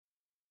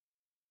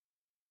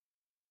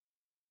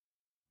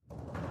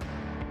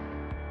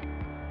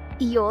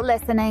You're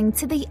listening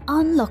to the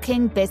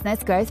Unlocking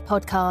Business Growth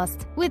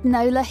podcast with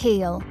Nola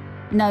Heel.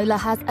 Nola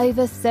has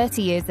over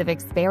 30 years of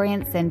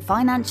experience in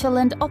financial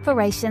and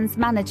operations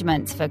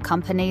management for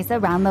companies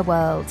around the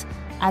world.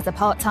 As a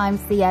part-time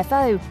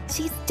CFO,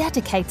 she's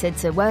dedicated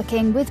to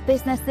working with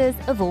businesses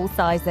of all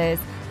sizes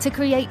to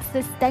create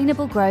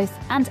sustainable growth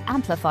and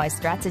amplify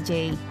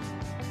strategy.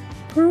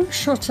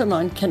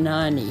 Purushottam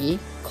Kanani,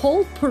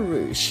 called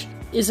Purush,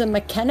 is a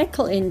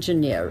mechanical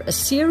engineer, a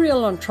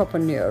serial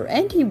entrepreneur,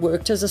 and he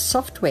worked as a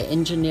software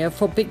engineer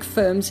for big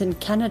firms in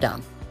Canada.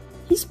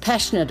 He's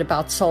passionate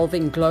about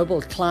solving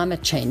global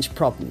climate change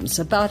problems,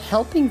 about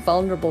helping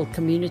vulnerable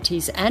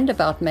communities, and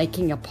about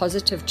making a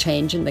positive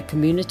change in the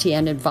community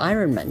and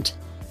environment.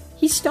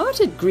 He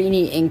started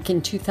Greenie Inc.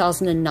 in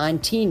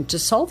 2019 to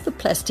solve the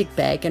plastic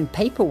bag and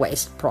paper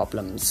waste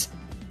problems.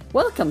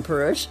 Welcome,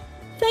 Purush.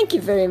 Thank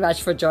you very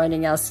much for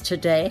joining us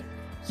today.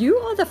 You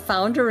are the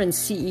founder and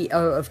CEO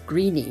of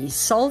Greenie,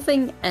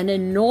 solving an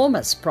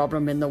enormous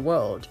problem in the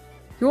world.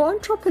 Your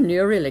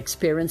entrepreneurial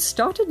experience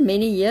started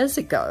many years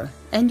ago,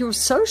 and your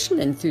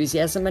social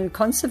enthusiasm and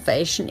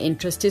conservation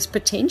interest is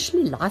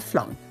potentially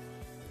lifelong.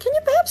 Can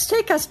you perhaps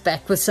take us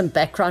back with some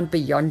background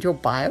beyond your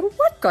bio?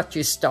 What got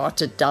you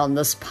started down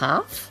this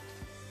path?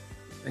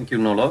 Thank you,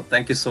 Nola.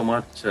 Thank you so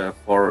much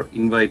for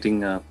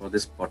inviting for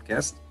this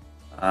podcast.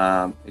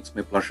 It's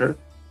my pleasure.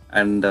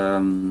 And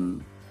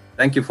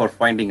thank you for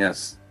finding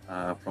us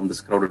from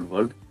this crowded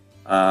world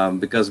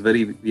because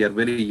we are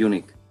very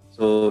unique.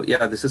 So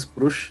yeah, this is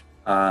Purush.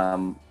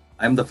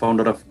 I'm the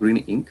founder of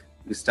Greenie Inc.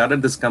 We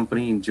started this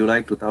company in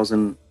July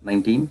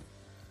 2019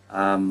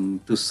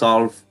 to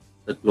solve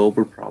the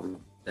global problem.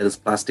 That is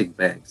plastic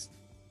bags.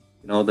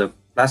 You know, the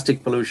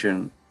plastic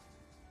pollution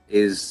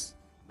is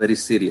very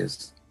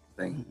serious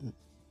thing,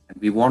 and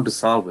we want to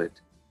solve it.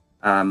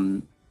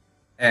 In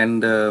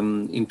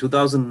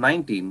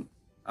 2019,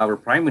 our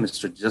Prime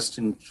Minister,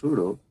 Justin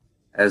Trudeau,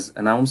 has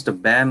announced a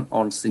ban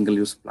on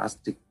single-use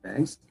plastic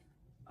bags.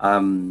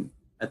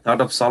 I thought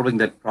of solving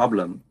that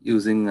problem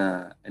using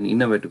an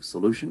innovative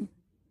solution.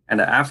 And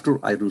after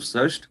I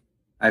researched,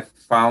 I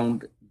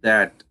found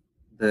that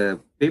the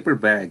paper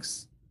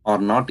bags are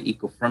not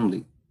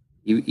eco-friendly.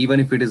 Even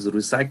if it is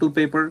recycled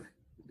paper,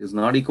 it is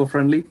not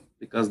eco-friendly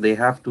because they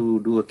have to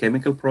do a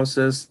chemical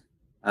process,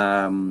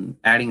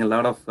 adding a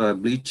lot of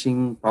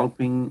bleaching,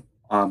 pulping,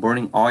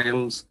 burning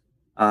oils,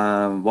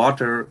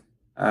 water,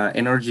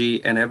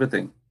 energy, and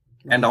everything.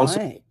 And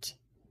also,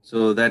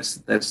 so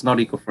that's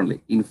not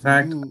eco-friendly. In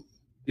fact,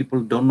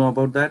 people don't know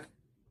about that.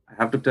 I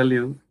have to tell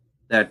you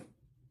that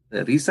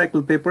the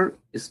recycled paper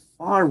is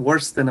far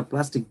worse than a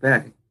plastic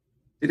bag.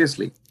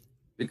 Seriously,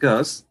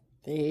 because...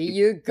 There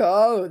you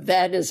go.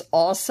 That is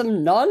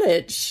awesome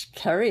knowledge.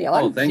 Carry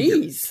on,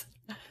 please.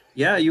 You.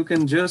 Yeah, you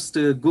can just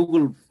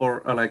Google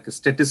for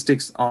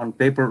statistics on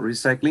paper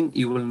recycling.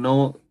 You will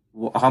know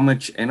how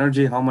much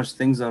energy, how much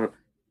things are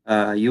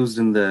used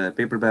in the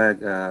paper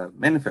bag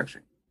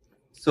manufacturing.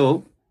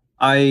 So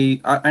I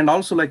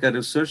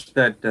researched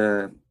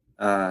that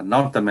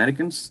North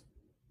Americans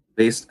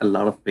waste a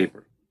lot of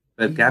paper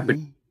per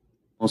capita,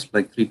 most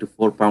like 3 to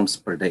 4 pounds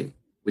per day,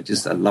 which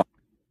is a lot.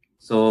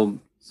 So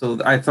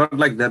I thought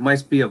there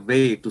must be a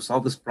way to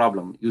solve this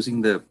problem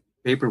using the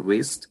paper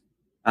waste,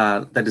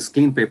 that is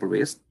clean paper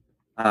waste.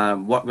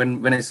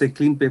 When I say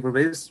clean paper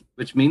waste,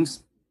 which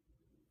means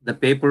the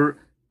paper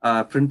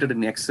printed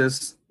in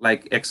excess,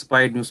 like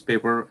expired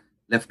newspaper,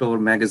 leftover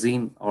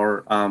magazine,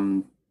 or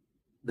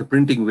the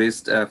printing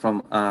waste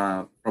from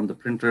the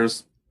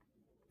printers,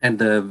 and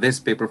the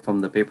waste paper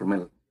from the paper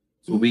mill.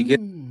 So we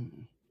get,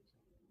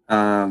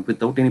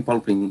 without any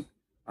pulping,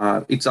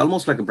 it's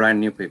almost like a brand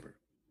new paper.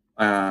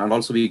 And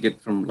also we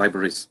get from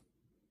libraries.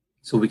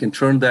 So we can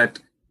turn that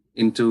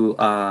into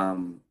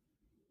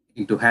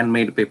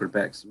handmade paper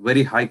bags,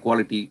 very high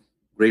quality,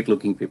 great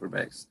looking paper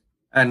bags.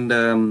 And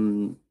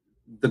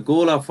the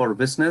goal of our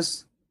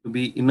business to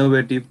be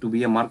innovative, to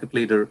be a market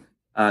leader,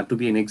 to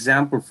be an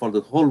example for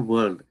the whole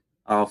world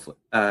of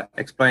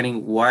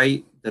explaining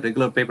why the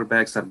regular paper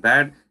bags are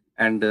bad,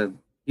 and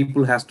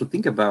people has to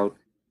think about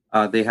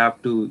they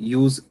have to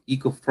use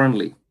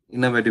eco-friendly,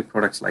 innovative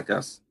products like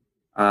us,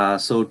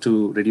 so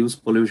to reduce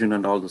pollution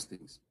and all those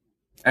things.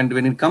 And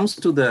when it comes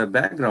to the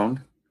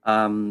background,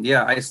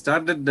 I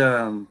started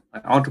an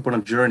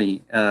entrepreneur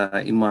journey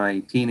in my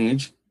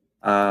teenage.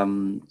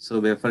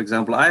 For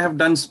example, I have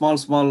done small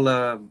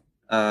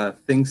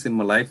things in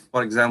my life.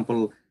 For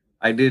example,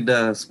 I did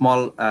a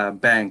small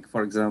bank.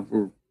 For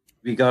example,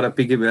 we got a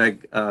piggy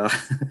bank.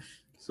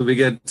 So we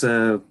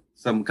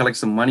collect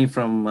some money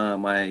from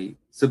my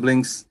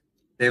siblings,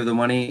 save the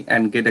money,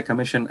 and get a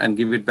commission and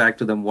give it back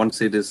to them once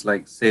it is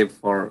saved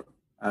for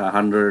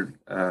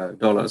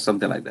 $100,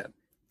 something like that.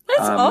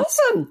 That's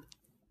awesome.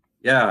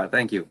 Yeah,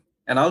 thank you.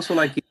 And also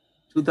in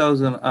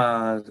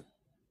 2011,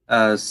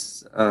 I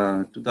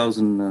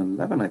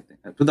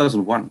think,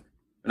 2001,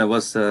 when I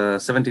was 16,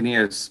 17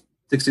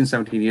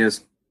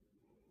 years,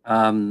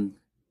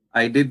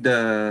 I did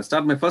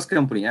start my first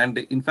company. And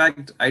in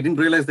fact, I didn't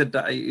realize that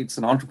it's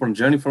an entrepreneurial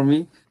journey for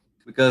me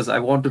because I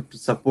wanted to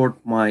support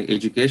my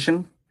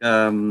education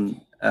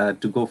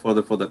to go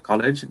further for the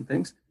college and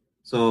things.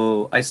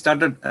 So I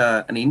started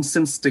an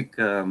instant stick,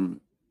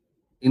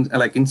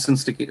 instant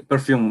stick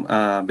perfume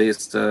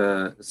based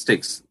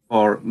sticks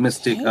for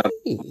mystic,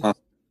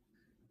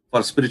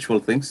 for spiritual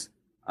things.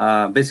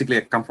 Basically,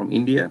 I come from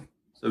India,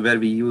 so where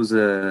we use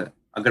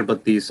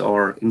agarbattis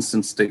or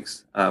instant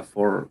sticks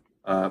for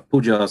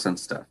pujas and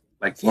stuff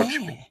like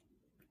worshiping.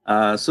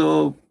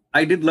 So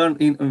I did learn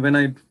when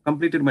I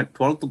completed my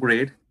 12th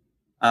grade.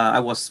 I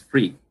was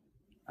free.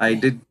 I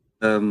did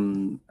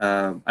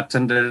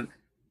attended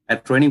a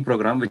training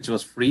program which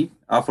was free,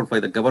 offered by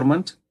the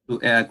government to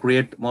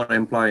create more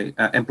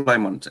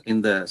employment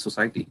in the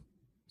society.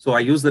 So I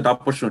used that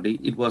opportunity.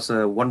 It was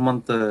a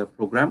 1-month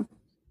program.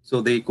 So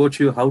they coach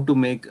you how to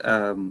make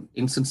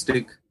instant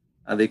stick.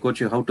 They coach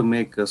you how to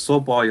make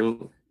soap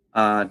oil,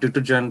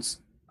 detergents,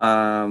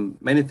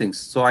 many things.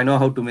 So I know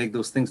how to make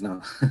those things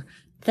now.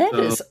 That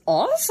is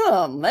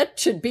awesome. That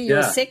should be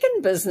your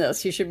second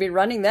business. You should be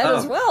running that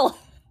as well.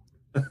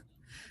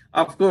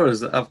 Of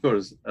course.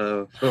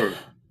 Sure.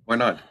 Why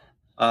not?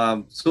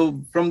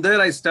 So from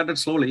there, I started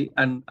slowly,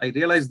 and I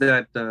realized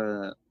that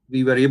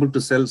we were able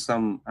to sell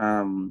some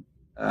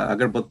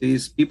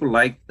agarbattis. People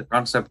like the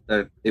concept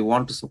that they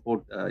want to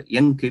support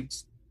young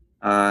kids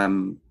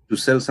to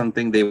sell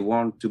something. They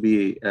want to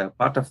be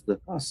part of the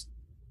cause.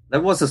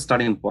 That was a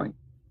starting point.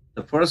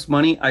 The first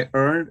money I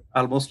earned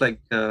almost like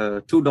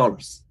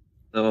 $2.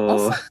 So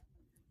awesome.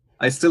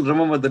 I still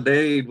remember the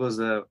day. It was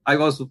I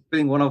was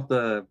feeling one of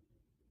the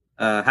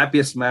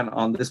happiest man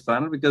on this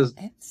planet because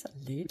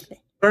absolutely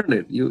earned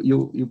it.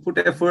 You put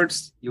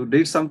efforts. You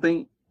did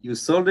something. You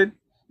sold it.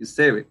 You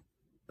save it.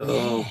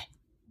 So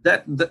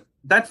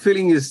that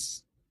feeling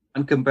is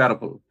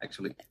uncomparable,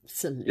 actually.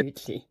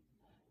 Absolutely.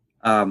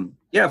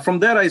 From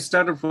there I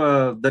started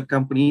for that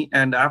company,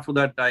 and after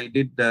that I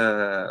did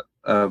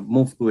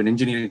move to an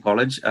engineering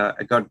college.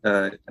 I got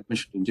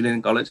admission to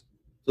engineering college,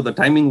 so the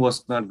timing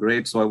was not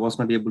great, so I was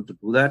not able to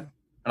do that,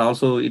 and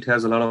also it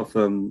has a lot of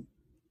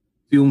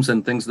fumes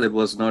and things that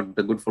was not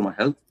good for my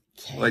health.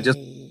 So I just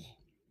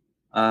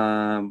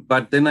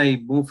but then I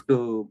moved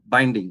to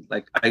binding.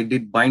 Like I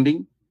did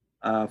binding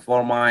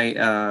for my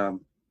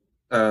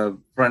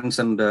friends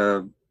and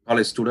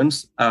college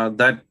students.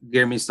 That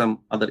gave me some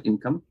other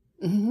income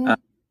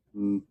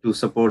to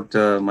support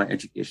my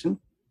education.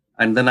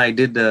 And then I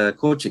did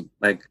coaching,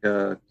 like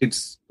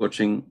kids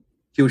coaching,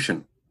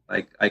 tuition.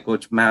 Like I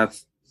coach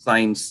math,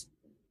 science,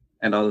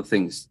 and other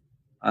things.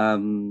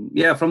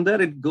 From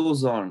there it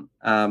goes on.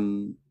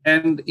 And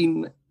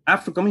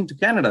after coming to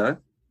Canada,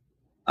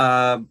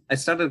 I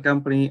started a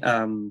company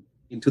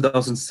in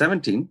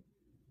 2017.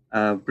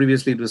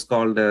 Previously, it was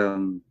called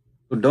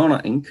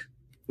Foodona Inc.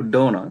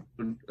 Foodona,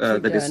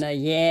 that is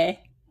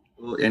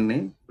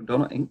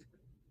Foodona Inc.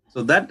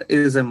 So that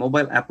is a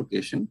mobile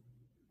application.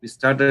 We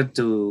started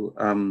to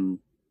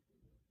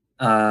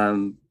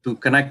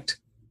connect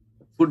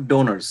food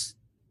donors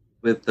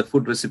with the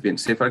food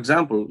recipients. Say, for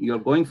example, you're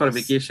going for a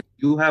vacation.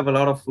 You have a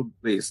lot of food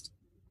waste.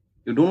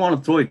 You don't want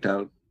to throw it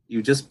out.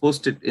 You just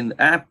post it in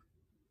the app.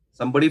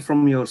 Somebody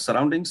from your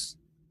surroundings,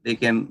 they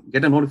can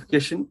get a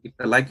notification. If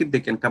they like it, they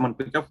can come and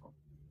pick up.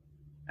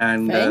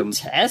 And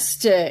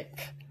fantastic.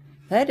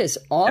 That is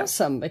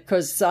awesome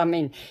because, I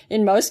mean,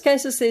 in most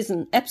cases, there's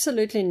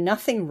absolutely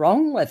nothing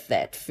wrong with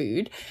that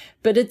food,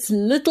 but it's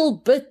little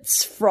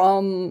bits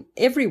from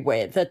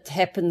everywhere that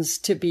happens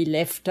to be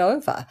left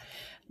over.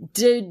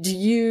 Do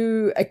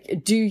you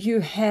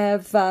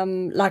have,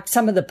 like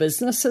some of the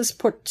businesses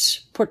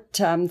put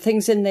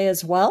things in there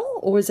as well,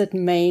 or is it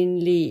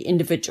mainly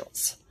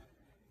individuals?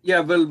 Yeah,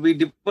 well, we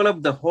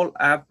developed the whole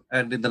app,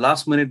 and in the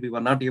last minute, we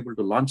were not able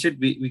to launch it.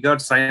 We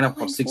got signed up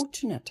for 6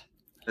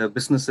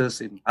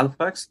 businesses in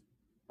Halifax.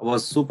 I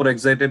was super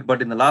excited,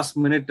 but in the last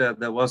minute,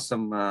 there was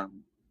some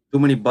too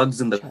many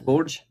bugs in the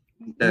code.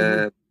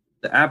 The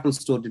Apple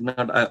Store did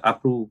not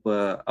approve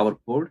our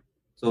code.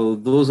 So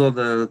those are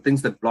the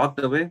things that blocked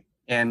away.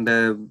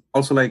 And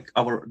also, like,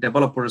 our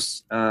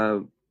developers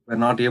were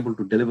not able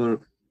to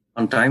deliver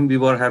on time. We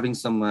were having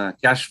some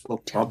cash flow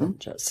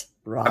problems.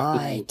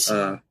 Right.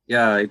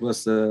 It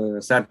was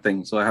a sad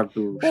thing. So I have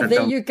to shut down. Well,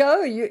 there you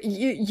go.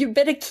 You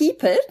better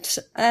keep it,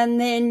 and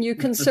then you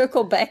can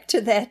circle back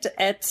to that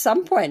at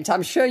some point.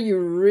 I'm sure you're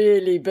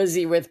really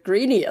busy with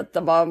Greenie at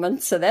the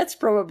moment, so that's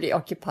probably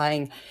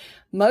occupying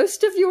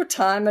most of your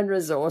time and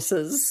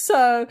resources.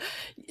 So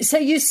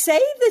you say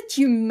that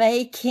you're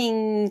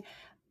making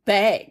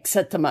bags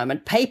at the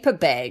moment, paper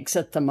bags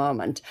at the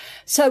moment.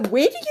 So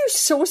where do you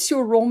source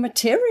your raw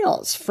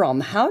materials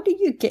from? How do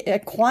you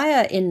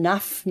acquire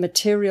enough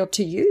material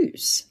to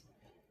use?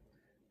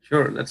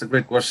 Sure, that's a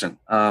great question.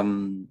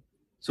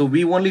 So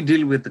we only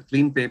deal with the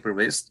clean paper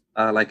waste,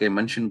 like I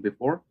mentioned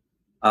before.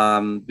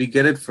 We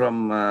get it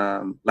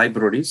from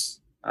libraries,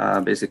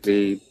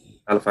 basically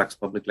Halifax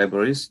Public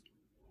Libraries.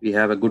 We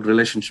have a good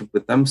relationship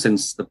with them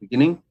since the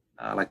beginning,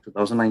 like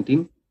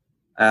 2019.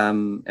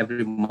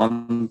 Every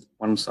month,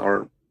 once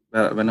or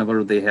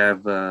whenever they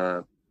have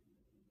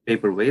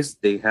paper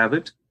waste, they have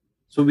it.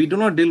 So we do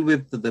not deal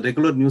with the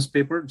regular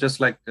newspaper, just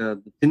like the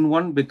thin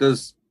one,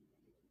 because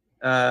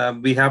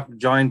we have to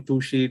join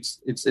 2 sheets.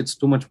 It's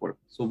too much work.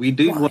 So we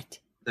did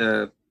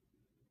the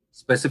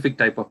specific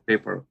type of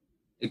paper.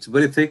 It's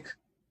very thick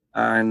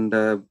and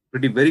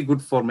very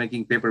good for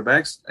making paper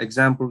bags.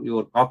 Example,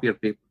 your copier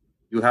paper.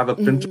 You have a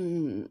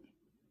printer.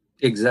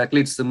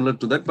 Exactly, it's similar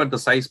to that, but the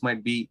size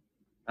might be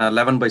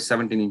 11 by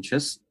 17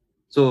 inches.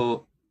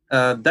 So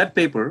that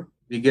paper,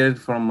 we get it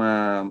from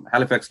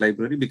Halifax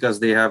Library because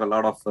they have a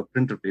lot of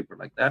printer paper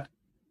like that.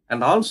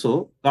 And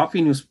also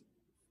Coffee News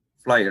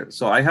Flyer.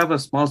 So I have a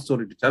small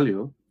story to tell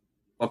you.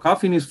 For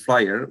Coffee News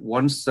Flyer,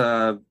 once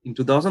in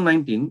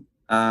 2019,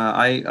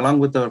 I, along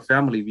with our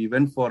family, we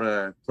went for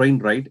a train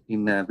ride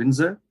in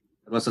Windsor.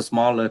 It was a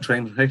small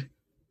train ride.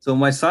 So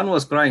my son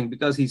was crying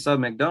because he saw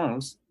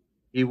McDonald's.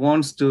 He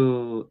wants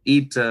to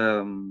eat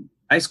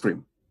ice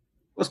cream.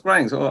 He was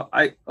crying. So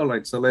I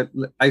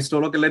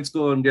told, okay, let's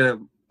go and get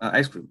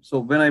ice cream. So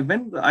when I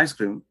went to the ice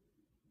cream,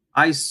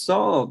 I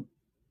saw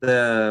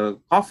the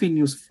Coffee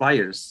News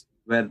flyers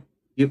where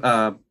you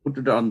put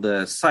it on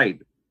the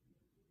side.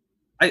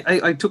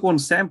 I took one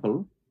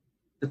sample.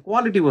 The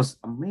quality was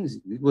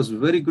amazing. It was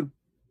very good.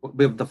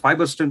 The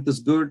fiber strength is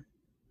good,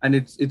 and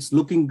it's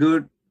looking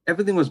good.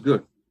 Everything was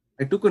good.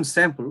 I took one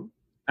sample,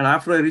 and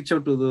after I reached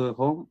out to the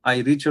home, I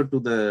reached out to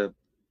the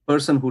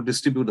person who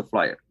distributed the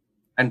flyer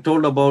and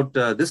told about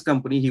this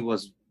company. He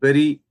was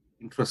very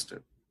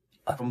interested.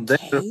 Okay. From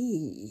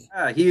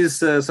there, he is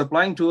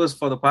supplying to us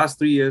for the past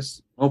 3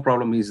 years. No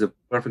problem. He's a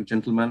perfect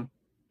gentleman,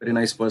 very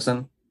nice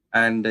person.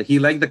 And he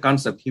liked the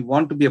concept. He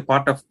wanted to be a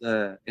part of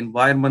the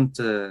environment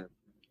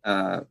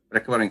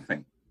recovering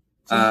thing.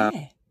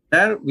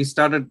 There we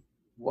started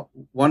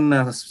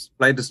one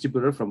flight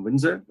distributor from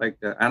Windsor, like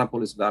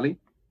Annapolis Valley.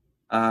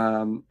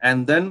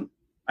 And then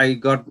I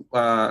got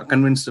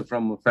convinced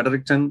from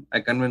Fredericton.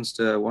 I convinced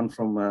one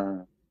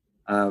from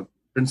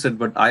Prince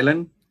Edward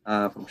Island,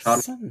 from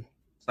Charlotte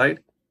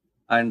side,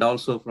 and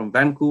also from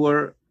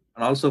Vancouver,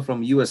 and also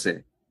from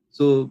USA.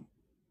 So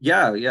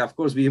yeah, of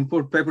course, we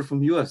import paper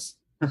from US.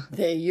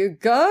 There you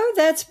go.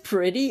 That's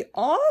pretty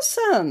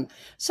awesome.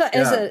 So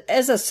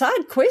as a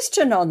side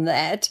question on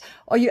that,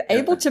 are you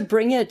able to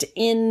bring it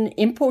in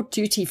import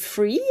duty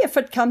free if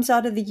it comes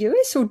out of the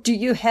US, or do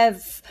you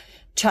have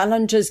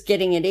challenges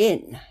getting it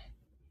in?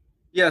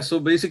 Yeah, so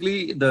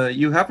basically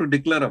you have to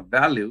declare a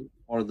value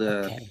for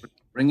the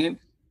bring in.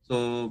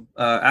 So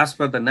as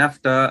per the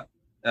NAFTA,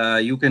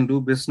 you can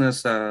do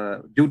business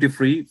duty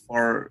free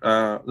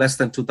for less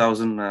than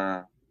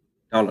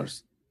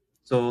 $2,000.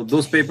 So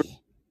those papers,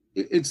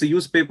 it's a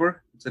used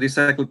paper, it's a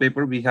recycled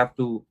paper. We have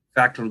to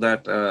factor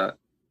that the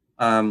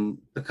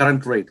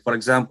current rate. For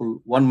example,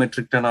 1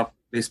 metric ton of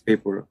waste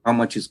paper, how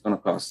much is going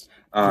to cost?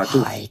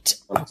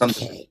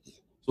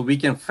 So we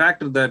can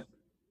factor that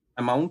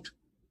amount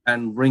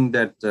and bring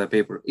that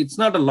paper. It's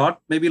not a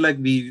lot. Maybe like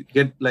we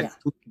get like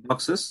 2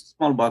 boxes,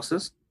 small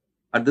boxes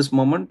at this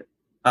moment.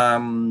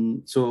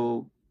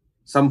 So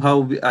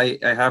somehow I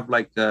have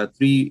like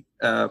 3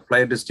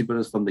 flyer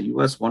distributors from the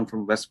US, one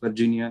from West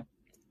Virginia,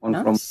 one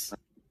from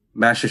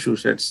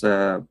Massachusetts,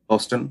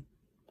 Boston,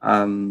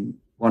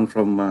 one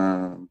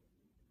from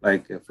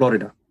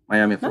Florida,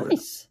 Miami, Florida.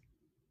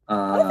 Nice.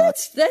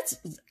 That's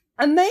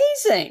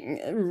amazing.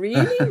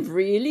 Really,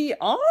 really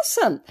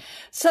awesome.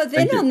 So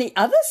then on the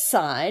other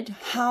side,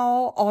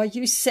 how are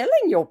you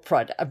selling your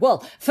product?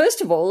 Well,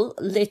 first of all,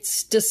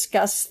 let's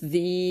discuss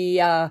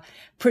the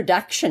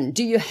production.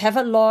 Do you have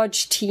a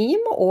large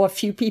team or a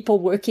few people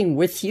working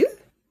with you?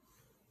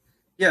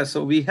 Yeah,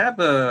 so we have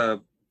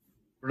a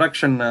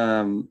production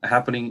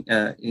happening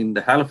in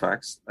the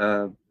Halifax.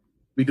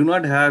 We do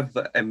not have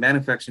a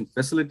manufacturing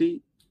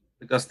facility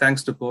because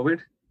thanks to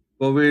COVID,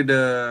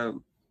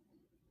 I'm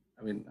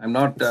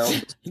not,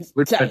 but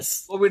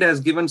COVID has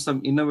given some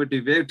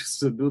innovative ways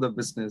to do the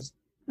business.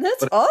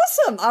 That's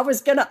awesome. I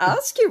was going to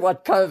ask you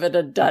what COVID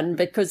had done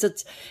because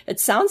it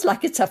sounds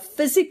like it's a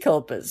physical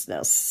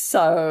business.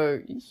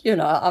 So,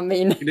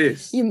 it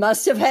is. You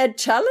must have had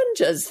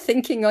challenges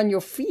thinking on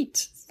your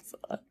feet.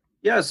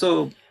 Yeah,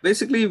 so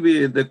basically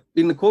in the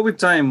COVID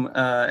time,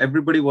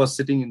 everybody was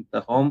sitting in the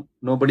home.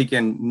 Nobody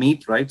can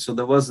meet, right? So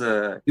there was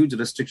a huge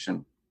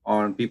restriction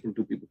on people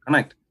to people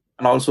connect.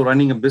 And also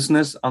running a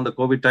business on the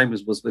COVID time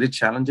was very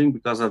challenging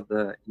because of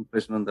the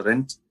inflation on the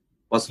rent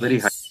was very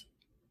high.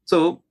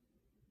 So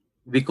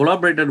we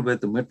collaborated with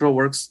the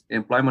MetroWorks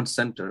Employment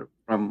Center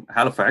from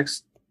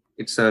Halifax.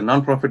 It's a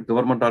nonprofit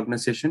government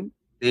organization.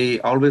 They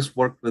always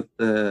work with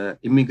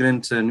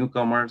immigrant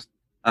newcomers,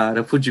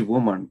 refugee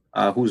woman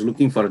who's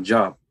looking for a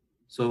job.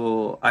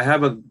 So I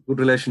have a good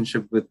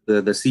relationship with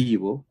the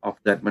CEO of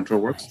that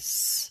MetroWorks.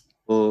 Nice.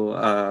 So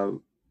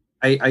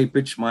I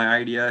pitched my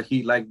idea.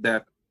 He liked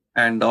that.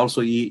 And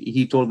also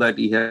he told that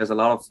he has a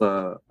lot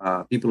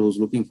of people who's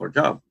looking for a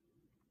job.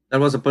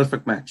 That was a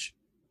perfect match.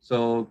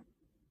 So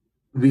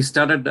we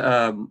started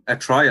a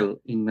trial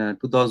in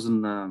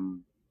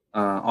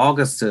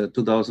August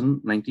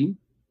 2019.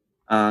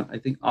 I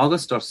think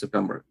August or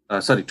September.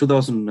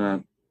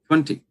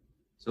 2020.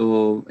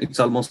 So it's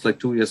almost like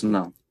 2 years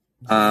now.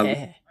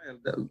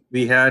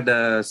 We had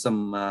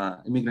some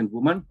immigrant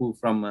women who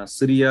from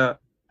Syria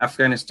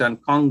Afghanistan,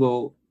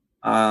 Congo,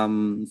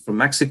 from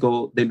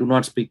Mexico, they do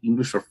not speak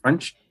English or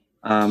French.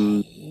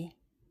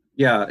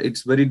 Yeah,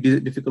 it's very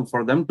difficult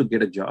for them to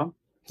get a job.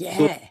 Yeah.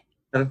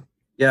 So,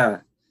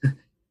 yeah.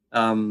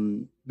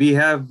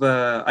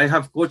 I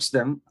have coached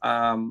them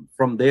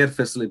from their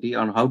facility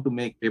on how to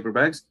make paper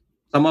bags.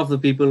 Some of the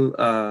people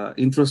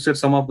interested,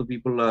 some of the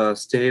people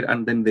stayed,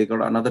 and then they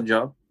got another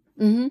job.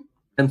 Mm-hmm.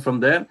 And from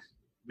there,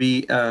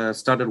 we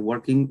started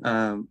working.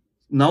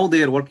 Now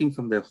they are working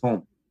from their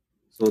home.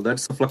 So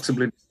that's the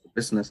flexibility of the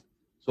business.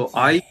 So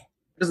that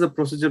is the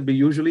procedure. We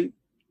usually,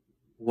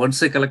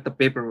 once I collect the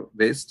paper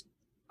waste,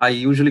 I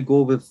usually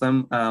go with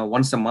them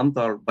once a month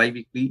or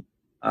bi-weekly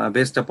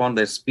based upon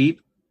their speed.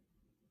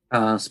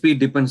 Speed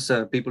depends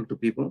people to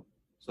people.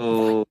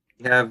 So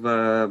we have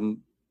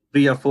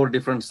 3 or 4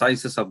 different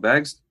sizes of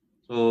bags.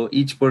 So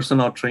each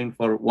person are trained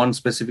for one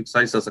specific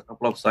size as a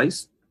couple of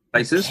sizes.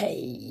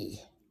 Okay.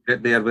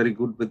 They are very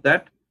good with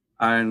that.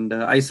 And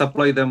I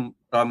supply them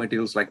raw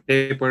materials like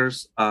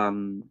papers,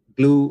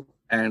 glue,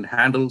 and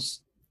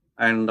handles,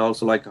 and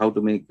also like how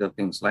to make the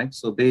things like.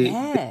 So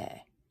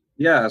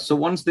so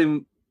once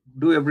they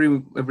do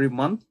every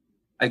month,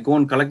 I go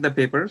and collect the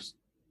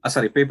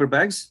paper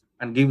bags,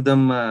 and give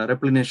them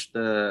replenish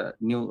the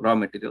new raw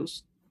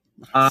materials.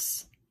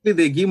 Nice.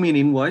 They give me an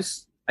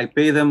invoice. I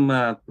pay them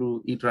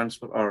through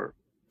e-transfer or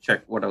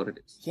check, whatever it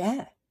is.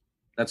 Yeah.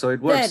 That's how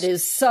it works. That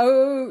is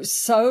so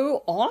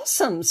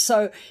awesome.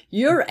 So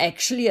you're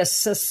actually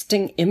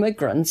assisting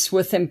immigrants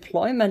with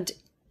employment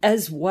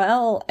as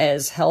well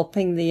as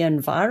helping the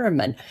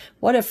environment.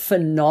 What a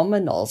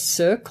phenomenal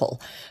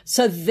circle.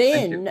 So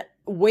then,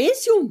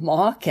 where's your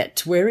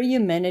market? Where are you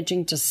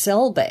managing to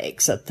sell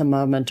bags at the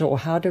moment, or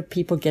how do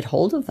people get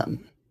hold of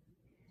them?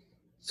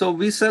 So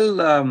we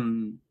sell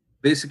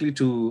basically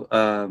to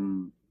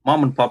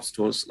mom and pop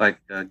stores, like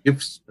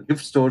gift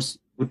stores,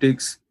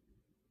 boutiques,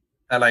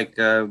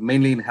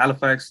 mainly in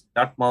Halifax,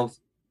 Dartmouth,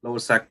 Lower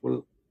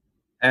Sackville,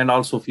 and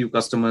also a few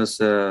customers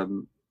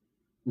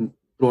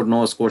throughout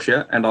Nova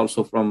Scotia, and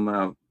also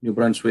from New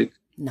Brunswick.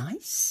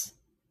 Nice.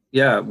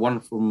 Yeah, one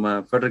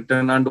from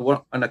Fredericton, and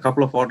a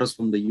couple of orders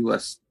from the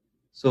US.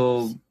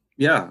 So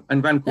yeah,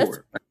 and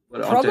Vancouver.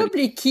 That's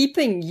probably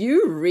keeping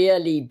you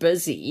really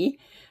busy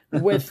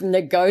with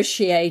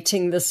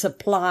negotiating the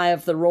supply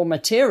of the raw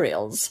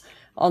materials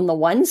on the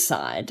one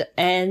side,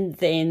 and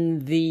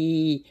then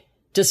the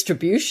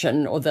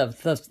distribution or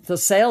the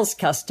sales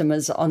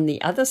customers on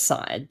the other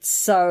side.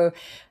 So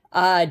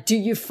do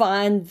you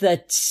find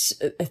that,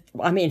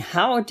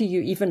 how do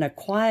you even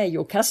acquire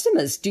your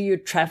customers? Do you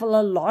travel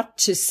a lot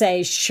to,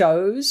 say,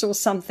 shows or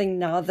something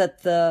now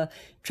that the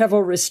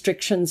travel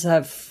restrictions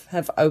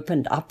have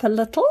opened up a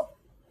little?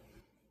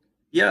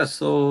 Yeah,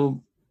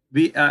 so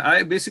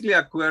I basically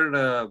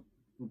acquired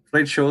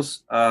trade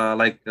shows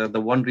like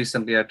the one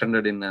recently I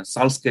attended in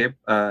Saltscape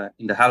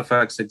in the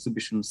Halifax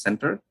Exhibition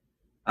Center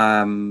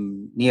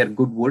near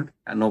Goodwood,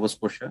 Nova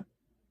Scotia.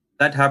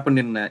 That happened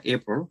in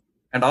April.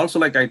 And also,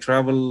 like, I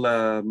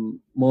travel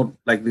more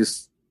like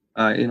this,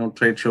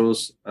 trade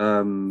shows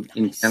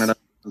in Canada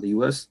and the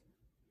US.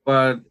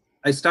 But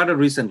I started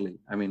recently.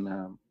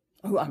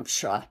 I'm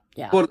sure.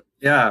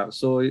 Yeah.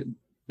 So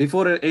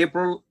before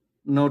April,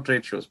 no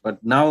trade shows.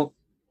 But now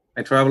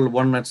I travel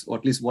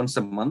at least once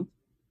a month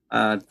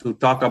to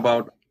talk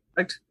about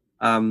it.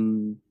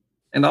 And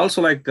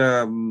also, like,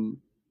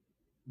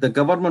 the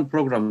government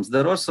programs,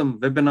 there are some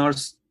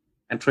webinars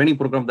and training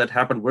programs that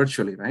happen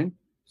virtually, right?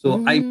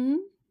 So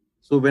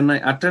So when I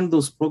attend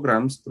those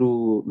programs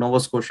through Nova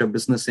Scotia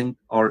Business Inc.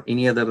 or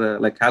any other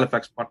like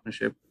Halifax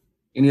Partnership,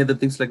 any other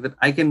things like that,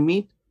 I can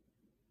meet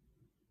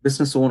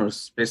business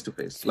owners face to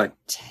face.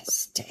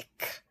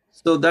 Fantastic.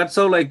 So that's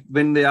how, like,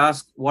 when they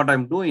ask what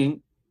I'm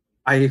doing,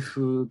 I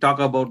talk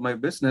about my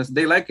business.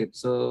 They like it.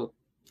 So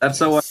that's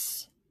how a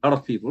lot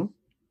of people.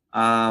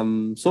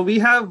 So we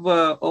have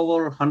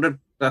over 100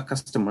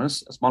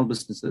 customers, small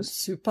businesses.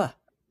 Super.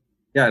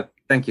 Yeah,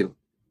 thank you.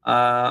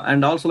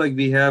 And also, like,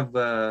 we have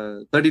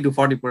 30 to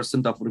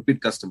 40% of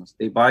repeat customers.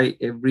 They buy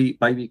every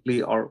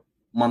bi-weekly or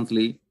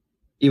monthly,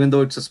 even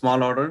though it's a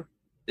small order.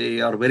 They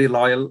are very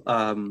loyal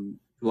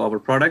to our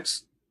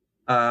products.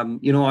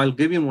 I'll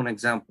give you one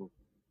example.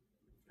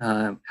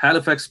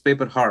 Halifax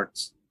Paper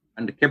Hearts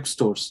and the Kept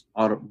Stores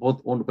are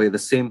both owned by the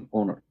same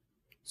owner.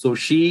 So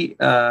she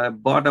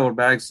bought our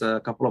bags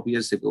a couple of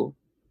years ago,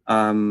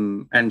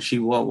 and she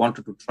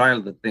wanted to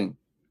trial the thing.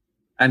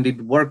 And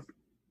it worked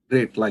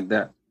great like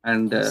that.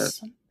 And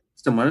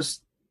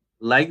customers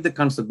like the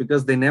concept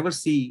because they never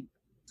see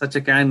such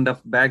a kind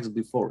of bags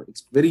before.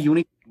 It's very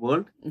unique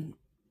world.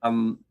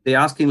 They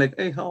asking like,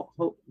 hey,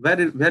 where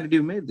did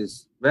you make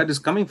this? Where is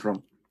coming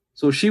from?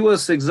 So she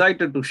was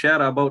excited to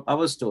share about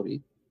our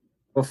story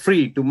for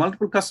free to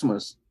multiple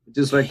customers, which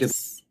is like a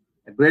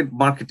great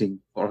marketing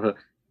for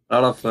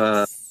a lot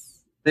of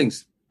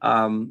things.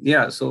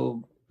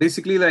 So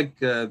basically, like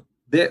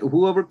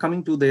whoever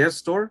coming to their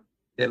store,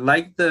 they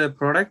like the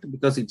product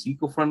because it's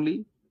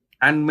eco-friendly,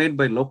 handmade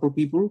by local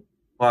people,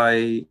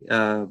 by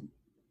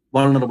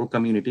vulnerable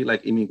community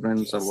like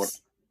immigrants or what.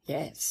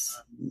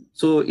 Yes.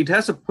 So it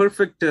has a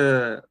perfect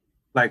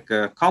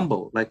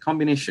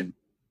combination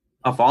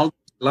of all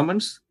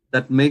elements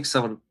that makes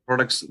our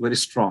products very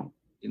strong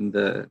in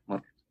the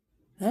market.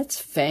 That's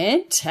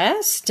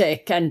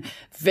fantastic, and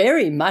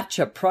very much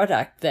a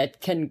product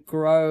that can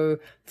grow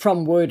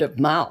from word of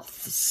mouth.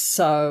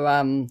 So,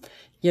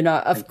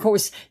 of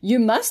course, you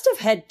must have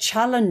had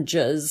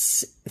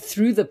challenges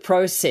through the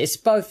process,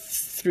 both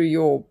through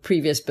your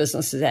previous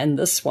businesses and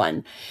this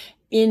one,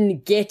 in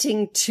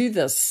getting to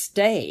this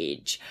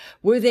stage.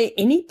 Were there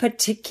any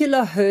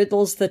particular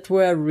hurdles that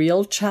were a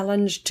real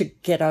challenge to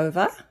get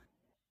over?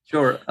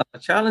 Sure.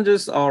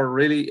 Challenges are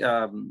really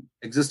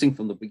existing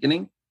from the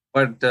beginning,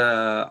 but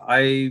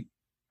I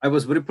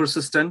was very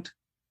persistent,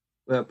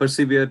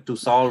 persevered to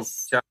solve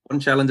one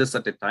challenges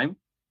at a time.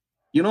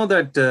 You know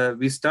that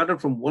we started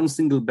from one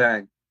single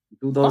bag in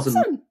 2000.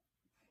 Awesome.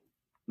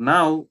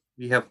 Now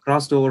we have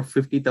crossed over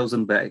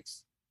 50,000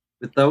 bags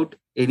without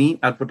any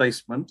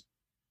advertisement,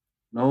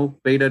 no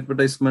paid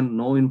advertisement,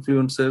 no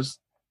influencers,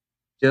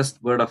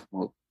 just word of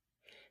mouth.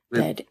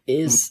 That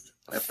is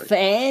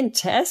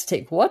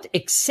fantastic. What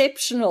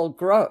exceptional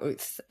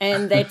growth.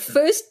 And that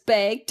first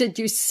bag, did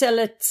you sell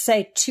it,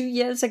 say, 2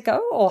 years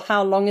ago? Or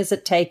how long has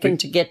it taken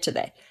to get to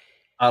that?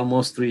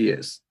 Almost 3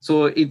 years.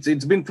 So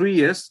it's been 3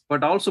 years,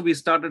 but also we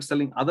started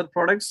selling other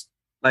products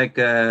like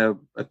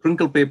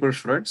crinkle paper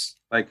shreds,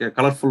 like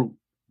colorful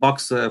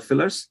box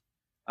fillers,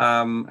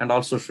 and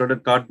also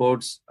shredded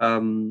cardboards.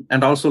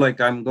 And also like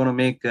I'm going to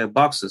make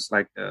boxes,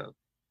 like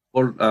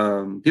old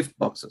gift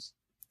boxes.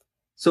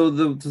 So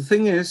the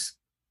thing is,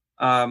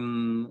 we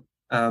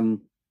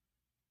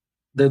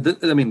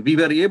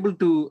were able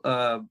to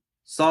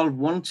solve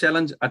one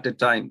challenge at a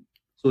time.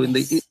 So in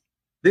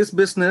this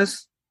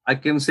business, I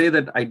can say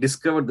that I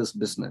discovered this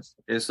business.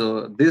 Okay,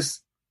 so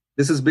this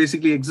is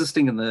basically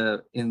existing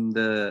in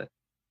the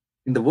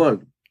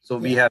world. So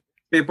we have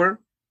paper,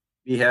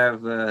 we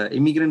have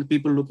immigrant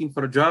people looking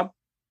for a job,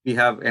 we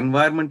have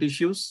environment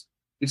issues.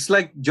 It's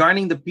like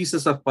joining the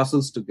pieces of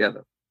puzzles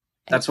together.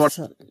 That's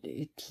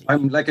absolutely what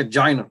I'm like a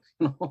joiner.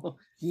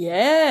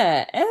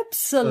 Yeah,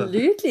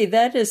 absolutely.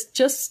 That is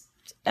just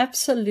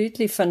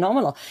absolutely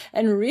phenomenal,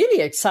 and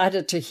really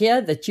excited to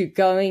hear that you're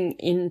going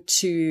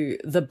into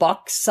the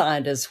box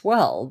side as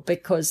well,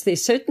 because there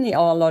certainly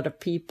are a lot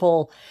of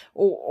people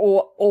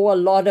or a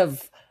lot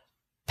of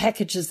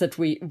packages that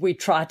we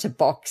try to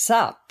box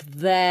up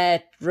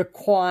that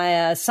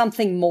require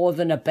something more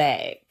than a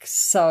bag.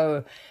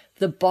 So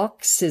the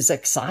box is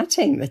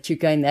exciting that you're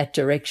going that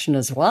direction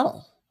as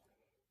well.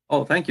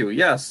 Oh, thank you.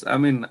 Yes. I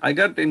mean, I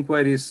got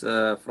inquiries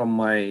from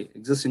my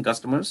existing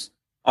customers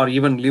or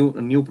even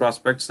new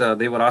prospects.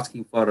 They were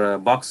asking for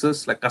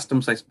boxes, like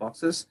custom size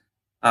boxes.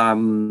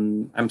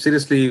 I'm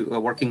seriously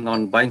working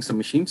on buying some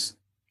machines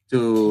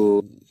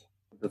to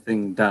get the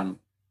thing done.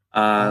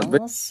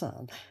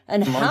 Awesome.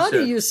 And how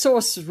do you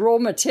source raw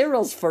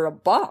materials for a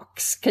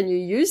box? Can you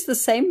use the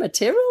same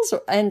materials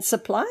and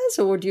suppliers,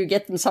 or do you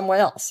get them somewhere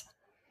else?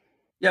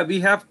 Yeah,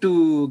 we have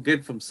to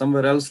get from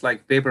somewhere else,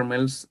 like paper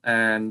mills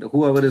and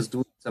whoever is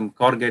doing some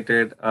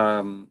corrugated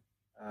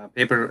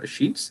paper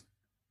sheets.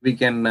 We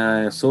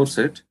can source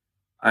it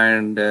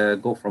and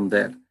go from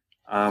there.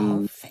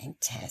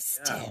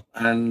 Fantastic. Yeah.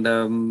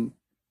 And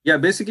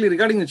basically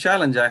regarding the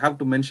challenge, I have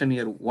to mention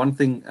here one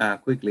thing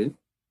quickly,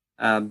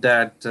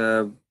 that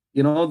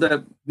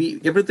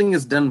everything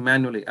is done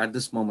manually at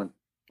this moment,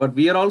 but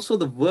we are also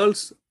the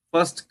world's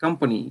first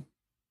company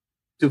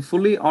to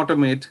fully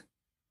automate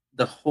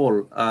the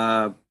whole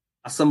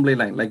assembly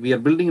line. Like we are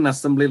building an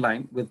assembly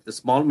line with the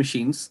small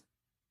machines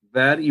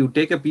where you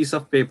take a piece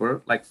of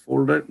paper, like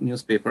folded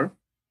newspaper,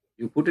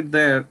 you put it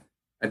there.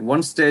 At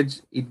one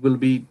stage, it will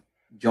be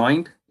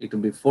joined, it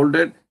will be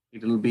folded,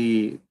 it will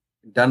be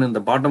done in the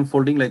bottom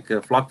folding, like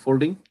a flock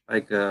folding,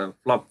 like a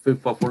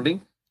flip for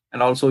folding.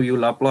 And also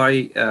you'll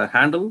apply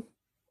handles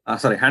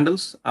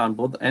on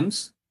both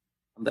ends.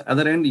 On the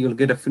other end, you'll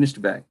get a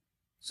finished bag.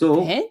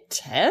 So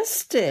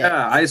fantastic.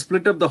 Yeah, I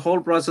split up the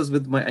whole process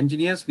with my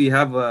engineers. We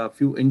have a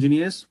few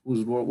engineers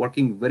who's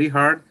working very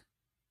hard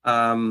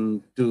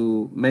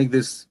to make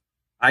this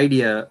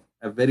idea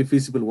a very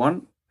feasible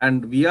one.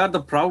 And we are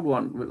the proud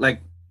one.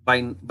 Like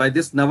by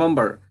this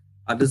December,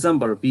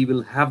 we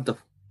will have the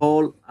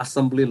whole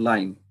assembly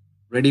line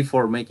ready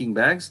for making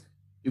bags.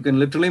 You can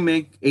literally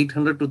make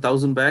 800 to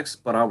 1,000 bags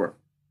per hour.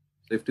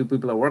 So if two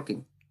people are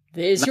working.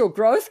 There's your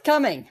growth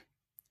coming.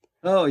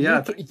 Oh,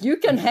 yeah. You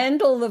can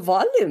handle the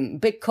volume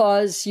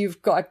because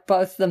you've got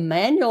both the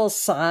manual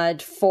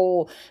side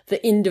for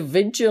the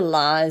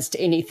individualized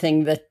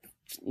anything that,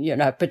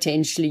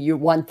 potentially you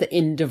want the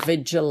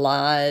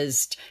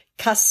individualized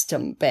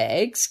custom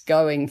bags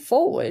going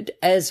forward,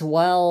 as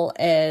well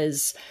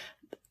as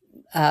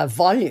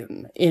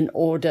volume in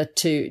order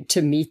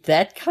to meet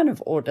that kind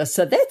of order.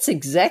 So that's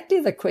exactly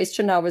the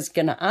question I was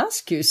going to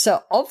ask you.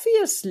 So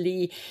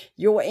obviously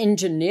your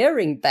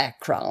engineering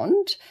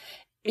background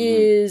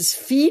is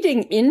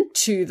feeding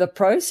into the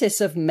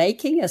process of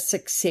making a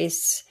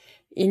success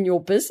in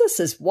your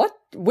businesses.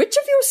 Which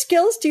of your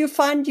skills do you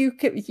find you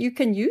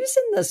can use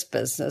in this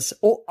business,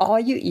 or are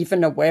you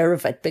even aware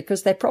of it?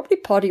 Because they're probably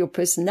part of your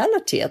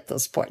personality at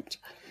this point.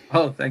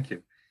 Oh, thank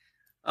you.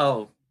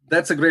 Oh,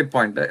 that's a great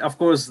point. Of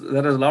course,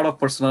 there is a lot of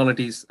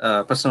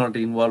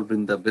personality involved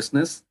in the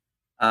business.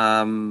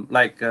 From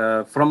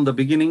the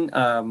beginning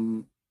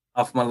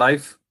of my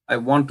life, I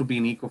want to be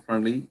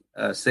eco-friendly,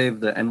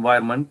 save the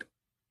environment,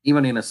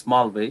 even in a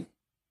small way.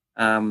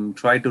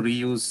 Try to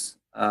reuse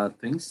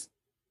things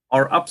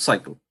or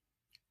upcycle.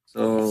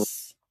 So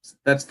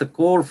that's the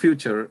core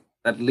future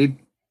that lead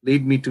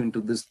me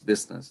into this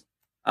business.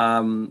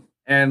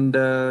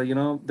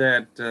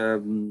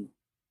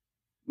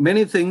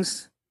 Many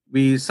things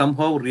we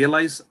somehow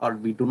realize or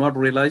we do not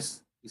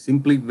realize, we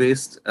simply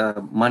waste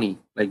money.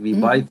 Like we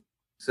buy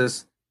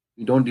things,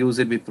 we don't use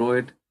it, we throw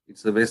it.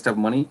 It's a waste of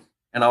money.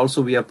 And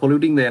also we are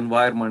polluting the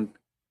environment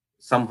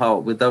somehow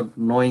without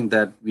knowing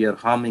that we are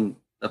harming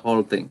the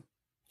whole thing.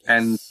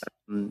 And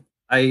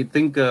I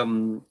think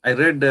I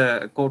read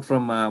a quote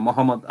from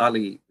Muhammad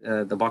Ali,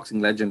 the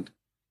boxing legend.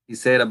 He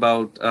said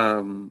about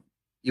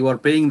you are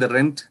paying the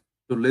rent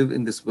to live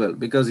in this world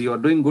because you are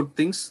doing good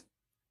things.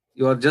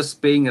 You are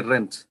just paying a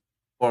rent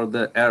for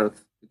the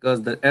earth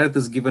because the earth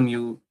has given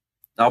you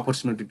the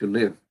opportunity to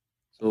live.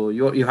 So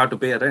you have to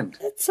pay a rent.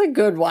 That's a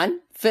good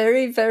one.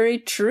 Very, very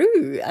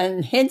true.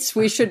 And hence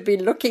we should be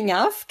looking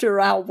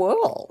after our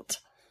world.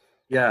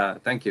 Yeah,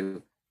 thank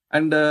you.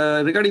 And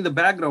regarding the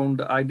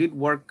background, I did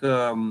work,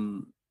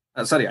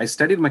 I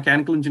studied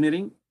mechanical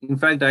engineering. In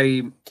fact,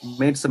 I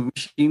made some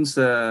machines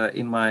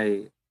in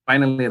my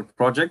final year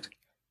project.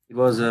 It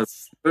was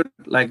good.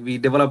 Like we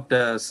developed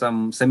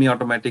some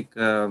semi-automatic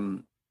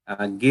gear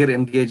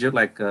engager,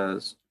 like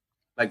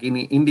in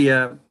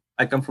India.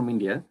 I come from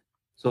India,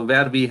 so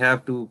where we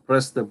have to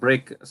press the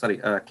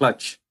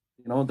clutch.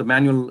 The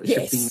manual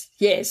shifting.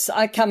 Yes.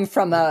 I come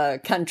from a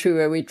country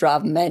where we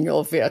drive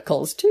manual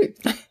vehicles too.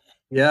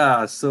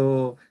 Yeah,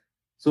 so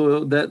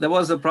there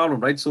was a problem,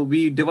 right? So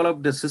we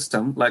developed a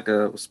system, like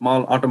a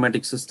small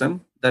automatic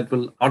system that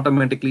will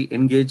automatically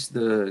engage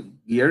the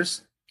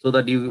gears, so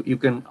that you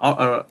can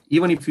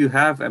even if you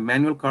have a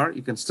manual car,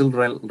 you can still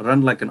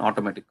run like an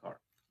automatic car.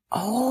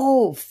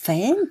 Oh,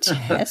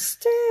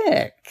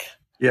 fantastic!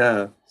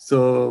 Yeah,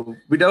 so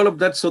we developed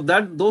that, so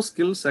that those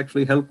skills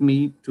actually helped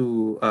me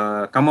to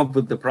come up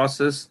with the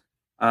process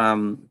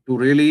to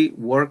really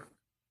work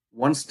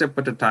one step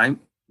at a time,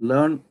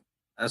 learn.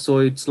 So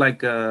it's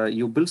like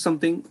you build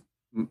something,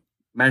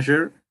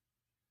 measure,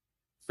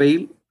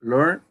 fail,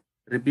 learn,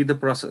 repeat the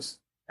process.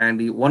 And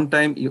one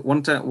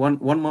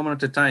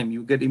moment at a time,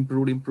 you get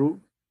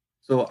improved.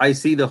 So I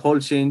see the whole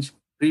change.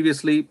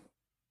 Previously,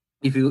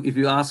 if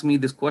you ask me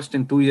this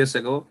question 2 years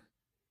ago,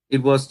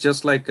 it was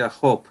just like a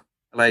hope,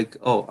 like,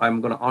 oh,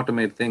 I'm going to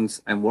automate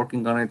things. I'm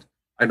working on it.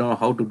 I don't know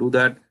how to do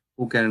that.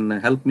 Who can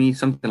help me?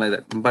 Something like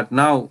that. But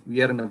now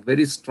we are in a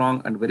very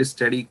strong and very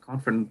steady,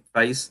 confident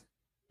phase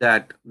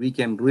that we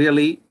can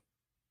really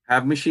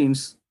have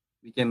machines.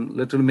 We can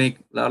literally make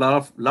a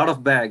lot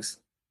of bags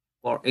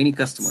for any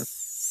customer.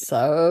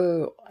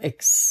 So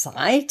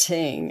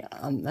exciting.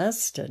 I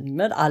must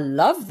admit, I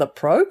love the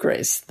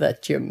progress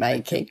that you're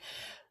making.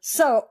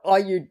 So are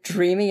you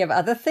dreaming of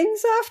other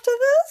things after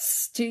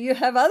this? Do you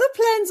have other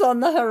plans on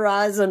the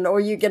horizon, or are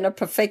you going to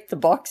perfect the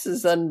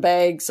boxes and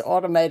bags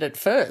automated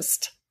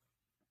first?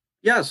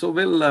 Yeah, so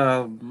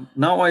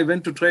now I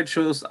went to trade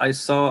shows. I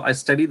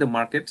study the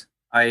market.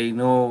 I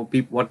know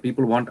what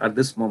people want at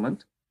this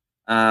moment.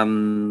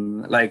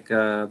 Once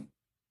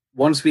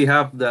we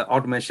have the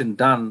automation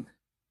done,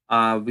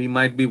 we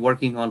might be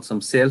working on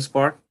some sales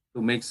part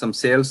to make some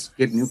sales,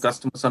 get new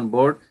customers on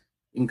board,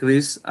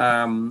 increase.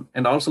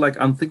 And also,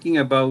 I'm thinking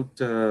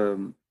about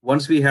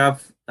once we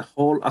have the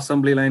whole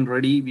assembly line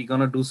ready, we're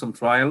going to do some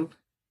trial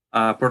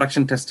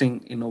production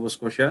testing in Nova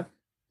Scotia.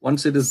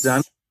 Once it is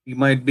done, we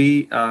might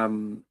be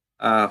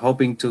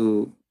hoping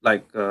to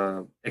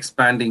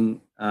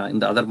expanding in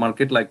the other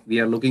market. Like we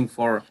are looking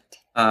for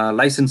a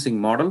licensing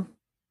model.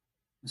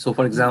 So,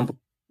 for example,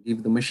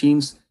 give the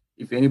machines,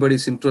 if anybody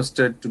is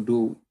interested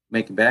to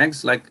make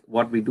bags like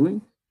what we're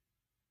doing,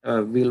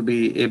 we'll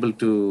be able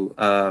to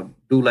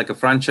do like a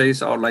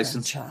franchise or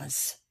license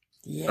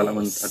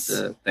element at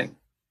the thing.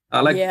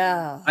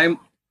 I'm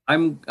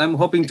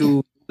hoping to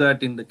do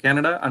that in the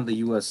Canada and the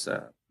US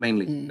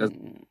mainly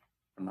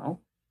for now.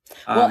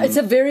 Well, it's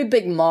a very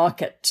big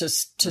market to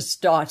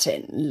start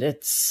in.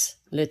 Let's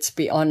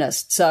be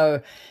honest.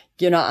 So,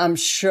 I'm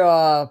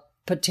sure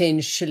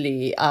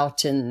potentially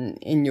out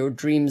in your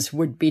dreams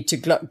would be to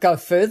go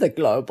further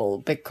global,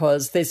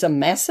 because there's a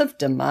massive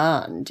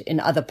demand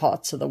in other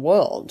parts of the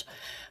world.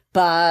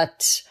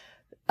 But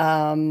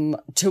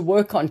to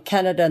work on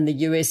Canada and the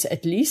US,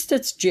 at least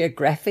it's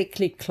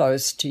geographically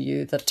close to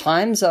you. The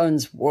time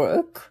zones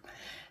work.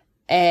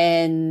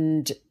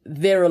 And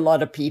there are a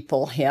lot of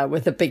people here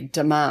with a big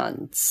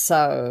demand.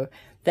 So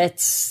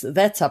that's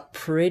a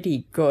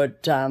pretty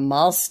good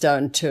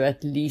milestone to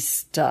at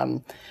least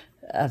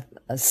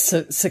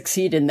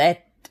succeed in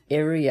that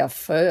area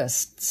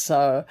first.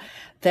 So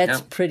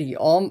that's pretty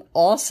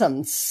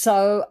awesome.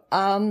 So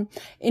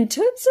in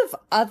terms of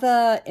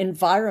other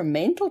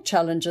environmental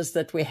challenges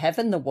that we have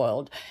in the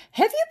world,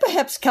 have you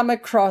perhaps come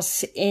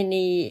across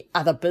any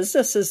other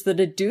businesses that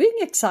are doing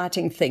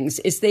exciting things?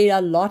 Is there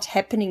a lot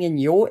happening in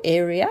your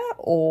area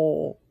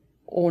or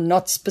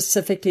not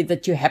specifically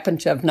that you happen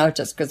to have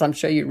noticed? Because I'm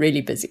sure you're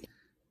really busy.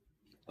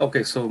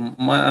 Okay, so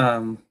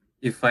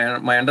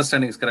my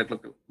understanding is correct,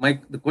 look,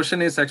 the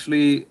question is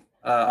actually,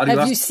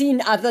 have you seen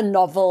other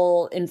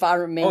novel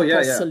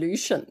environmental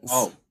solutions?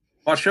 Oh,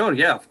 for sure,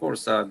 yeah, of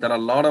course. There are a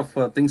lot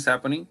of things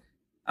happening.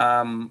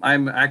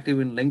 I'm active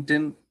in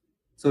LinkedIn,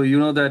 so you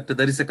know that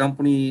there is a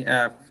company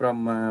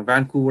from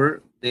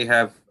Vancouver. They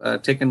have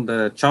taken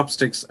the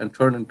chopsticks and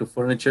turned into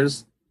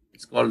furnitures.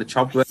 It's called the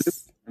Chop Value.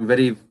 I'm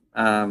very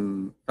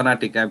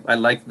fanatic. I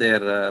like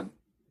their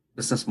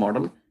business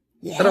model.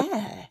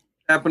 Yeah.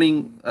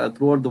 Happening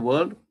throughout the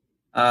world.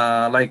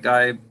 Like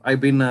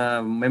I've been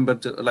a member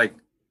to like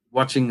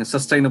watching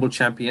Sustainable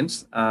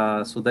Champions.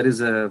 So there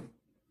is a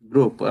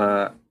group.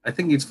 I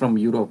think it's from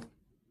Europe.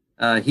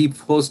 He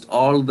hosts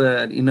all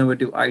the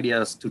innovative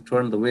ideas to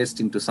turn the waste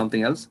into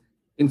something else.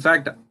 In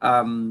fact,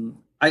 I mean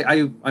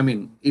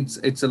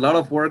it's a lot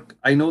of work.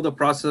 I know the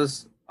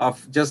process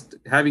of just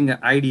having an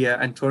idea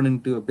and turn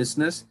into a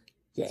business.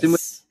 Yes. You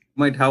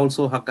might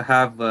also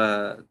have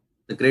the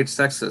great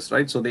success,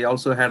 right? So they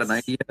also had an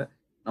idea.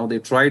 Now they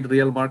tried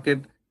real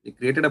market. They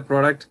created a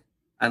product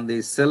and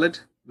they sell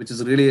it, which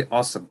is really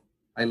awesome.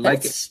 I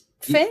like it.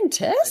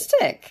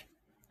 Fantastic.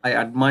 I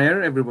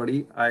admire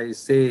everybody. I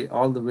say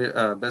all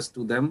the best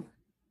to them.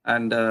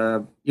 And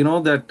you know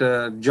that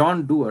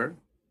John Doerr,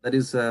 that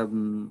is,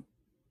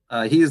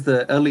 he is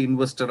the early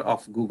investor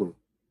of Google.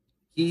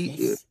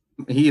 He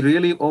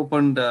really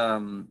opened a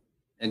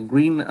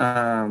green,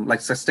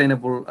 like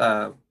sustainable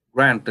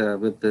grant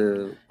with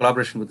the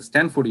collaboration with the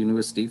Stanford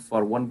University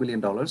for $1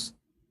 billion.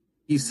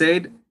 He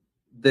said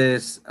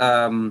this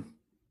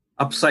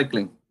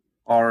upcycling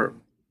or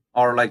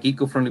like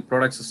eco-friendly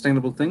products,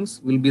 sustainable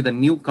things will be the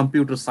new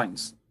computer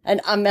science. And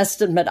I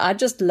must admit, I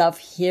just love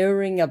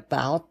hearing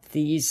about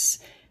these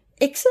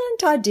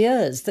excellent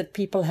ideas that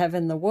people have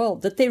in the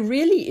world, that there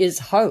really is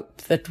hope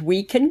that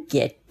we can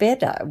get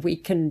better. We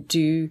can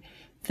do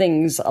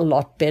things a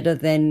lot better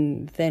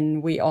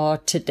than we are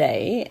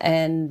today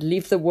and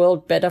leave the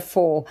world better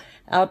for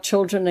our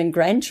children and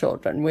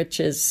grandchildren, which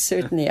is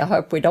certainly a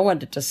hope. We don't want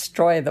to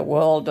destroy the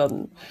world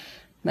and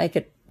make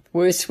it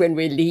worse when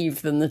we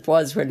leave than it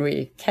was when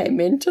we came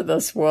into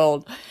this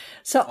world.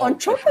 So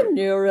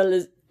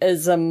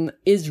entrepreneurialism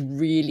is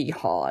really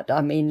hard.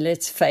 I mean,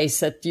 let's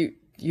face it,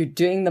 you're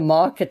doing the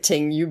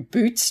marketing, you're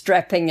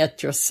bootstrapping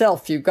it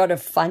yourself. You've got to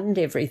fund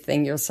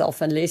everything yourself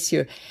unless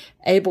you're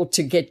able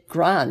to get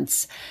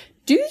grants.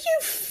 Do you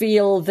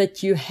feel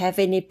that you have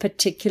any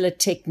particular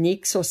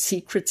techniques or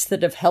secrets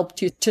that have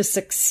helped you to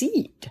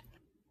succeed?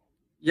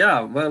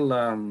 Yeah, well,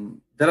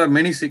 there are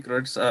many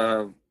secrets.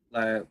 You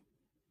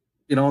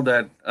know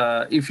that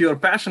if you're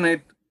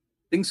passionate,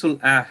 things will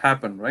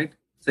happen, right?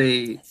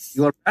 Say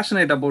you are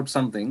passionate about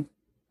something,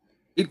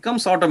 it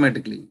comes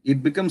automatically.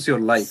 It becomes your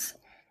life.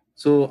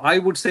 So I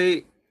would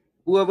say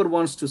whoever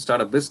wants to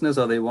start a business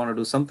or they want to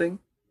do something,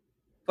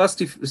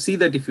 first, if you see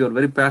that if you're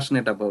very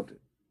passionate about it.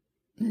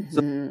 Mm-hmm.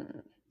 So,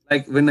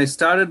 like when I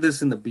started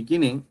this in the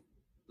beginning,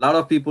 a lot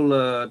of people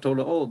told,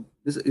 "Oh,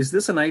 is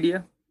this an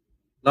idea?"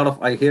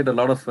 I heard a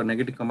lot of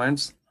negative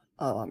comments.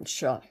 Oh, I'm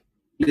sure.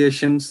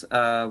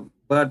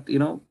 But you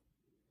know,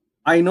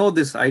 I know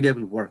this idea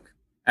will work.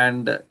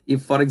 And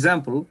if, for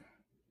example,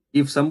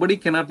 if somebody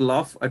cannot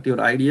laugh at your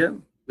idea,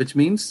 which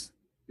means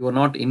you are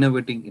not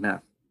innovating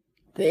enough.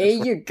 There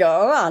you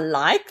go. I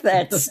like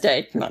that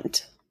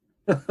statement.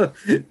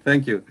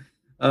 Thank you.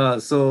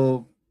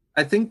 So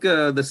I think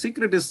the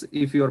secret is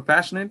if you're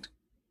passionate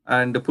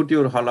and put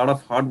a lot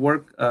of hard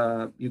work,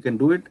 you can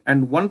do it.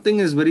 And one thing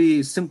is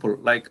very simple.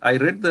 Like I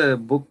read the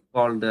book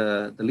called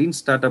The Lean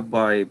Startup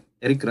by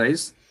Eric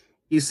Rice.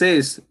 He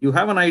says you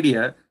have an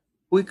idea,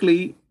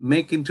 quickly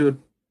make into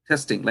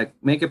testing, like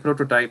make a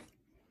prototype,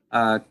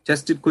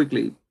 test it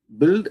quickly,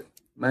 build,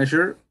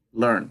 measure,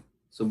 learn.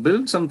 So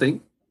build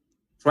something,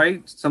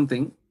 try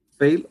something,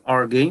 fail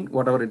or gain,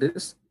 whatever it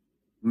is,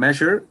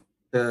 measure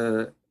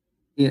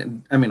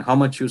how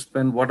much you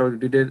spend, whatever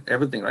you did,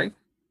 everything, right?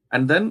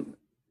 And then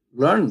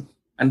learn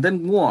and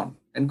then move on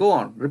and go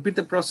on, repeat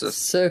the process.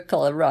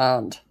 Circle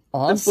around.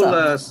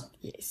 Awesome.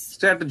 Simple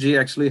strategy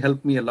actually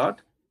helped me a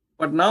lot.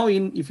 But now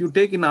if you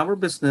take in our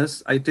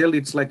business, I tell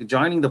it's like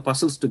joining the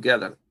puzzles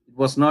together. It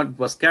was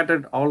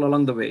scattered all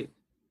along the way.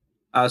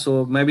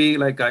 So maybe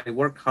like I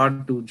worked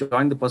hard to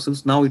join the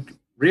puzzles. Now it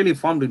really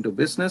formed into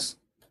business.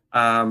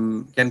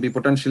 Can be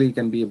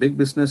a big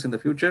business in the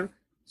future.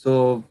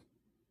 So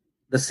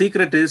the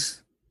secret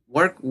is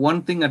work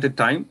one thing at a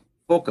time,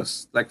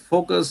 focus. Like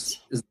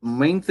focus is the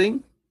main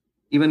thing.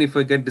 Even if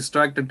I get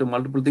distracted to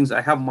multiple things,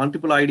 I have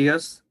multiple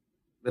ideas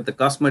with the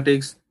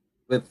cosmetics,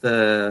 with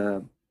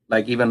delivery,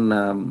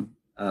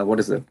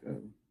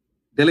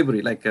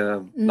 like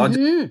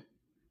logic,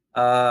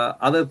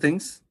 other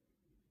things.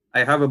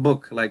 I have a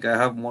book, like I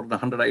have more than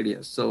 100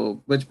 ideas.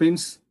 So, which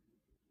means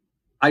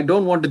I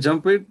don't want to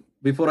jump it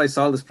before I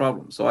solve this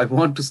problem. So I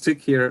want to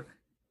stick here,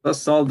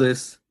 first solve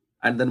this,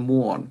 and then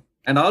move on.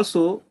 And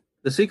also,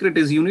 the secret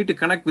is you need to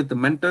connect with the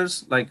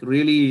mentors, like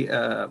really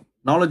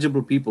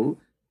knowledgeable people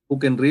who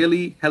can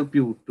really help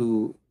you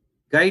to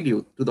guide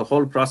you to the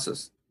whole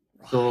process.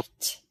 Right. So,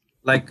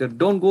 like,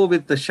 don't go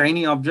with the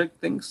shiny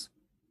object things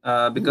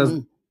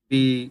because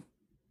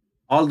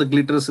all the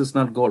glitters is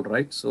not gold,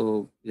 right?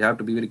 So you have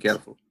to be very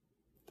careful.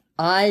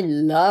 I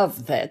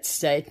love that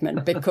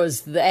statement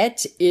because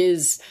that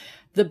is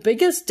the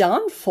biggest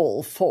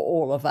downfall for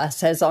all of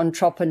us as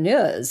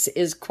entrepreneurs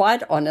is,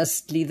 quite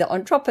honestly, the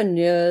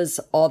entrepreneurs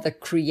are the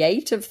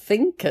creative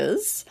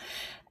thinkers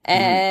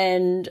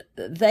and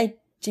they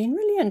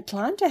generally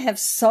inclined to have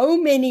so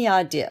many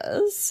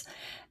ideas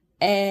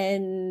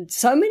and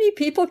so many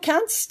people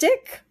can't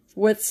stick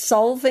with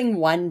solving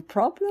one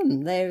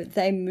problem.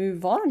 They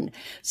move on.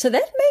 So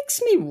that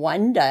makes me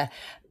wonder,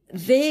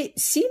 there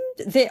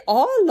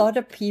are a lot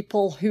of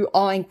people who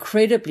are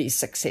incredibly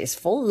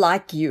successful,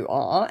 like you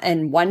are,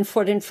 and one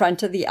foot in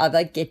front of the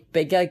other, get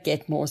bigger,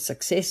 get more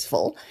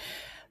successful.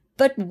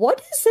 But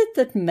what is it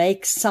that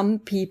makes some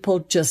people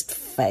just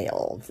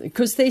fail?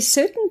 Because there's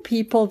certain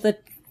people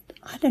that,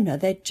 I don't know,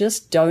 they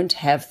just don't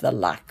have the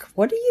luck.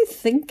 What do you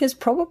think is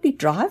probably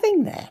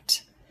driving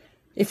that?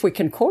 If we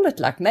can call it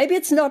luck. Maybe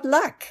it's not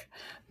luck.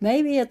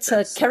 Maybe it's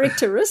a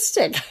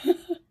characteristic.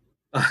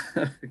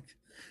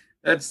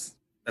 That's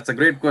a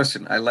great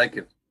question. I like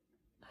it.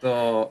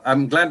 So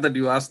I'm glad that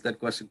you asked that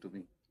question to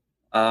me.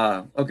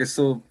 Okay,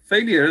 so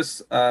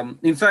failures.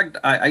 In fact,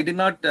 I did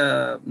not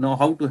know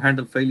how to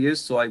handle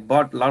failures. So I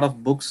bought a lot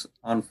of books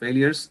on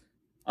failures,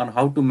 on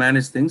how to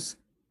manage things.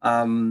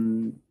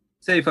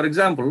 Say, for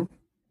example,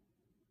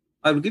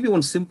 I will give you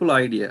one simple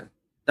idea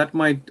that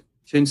might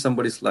change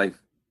somebody's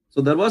life. So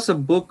there was a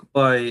book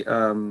by,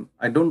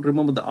 I don't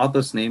remember the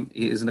author's name.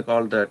 It is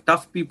called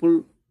Tough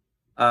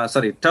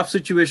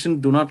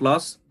Situation Do Not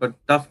Last, but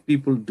Tough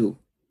People Do.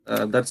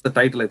 That's the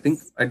title, I think.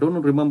 I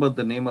don't remember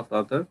the name of the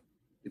author.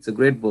 It's a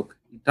great book.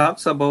 It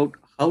talks about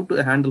how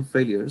to handle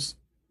failures,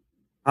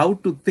 how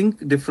to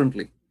think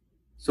differently.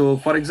 So,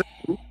 for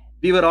example,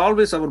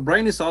 our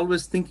brain is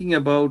always thinking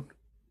about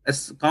a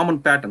common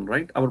pattern,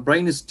 right? Our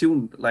brain is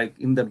tuned like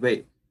in that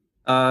way.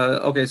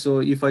 Okay, so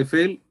if I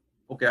fail,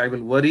 okay, I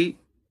will worry,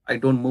 I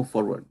don't move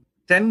forward.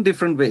 10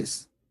 different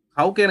ways.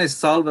 How can I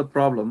solve a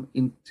problem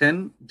in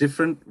 10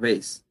 different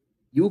ways?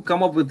 You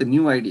come up with the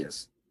new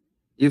ideas.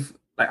 If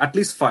at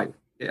least 5,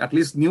 okay, at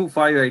least new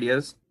 5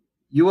 ideas,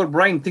 your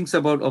brain thinks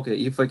about, okay,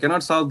 if I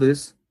cannot solve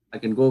this, I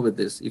can go with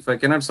this. If I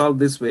cannot solve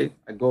this way,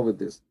 I go with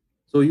this.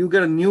 So you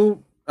get a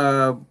new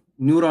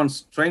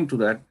neurons trained to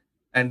that,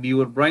 and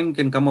your brain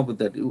can come up with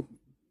that.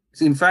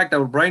 In fact,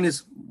 our brain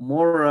is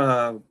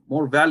more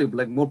valuable,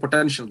 like more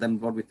potential than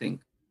what we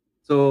think.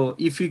 So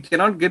if you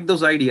cannot get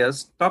those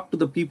ideas, talk to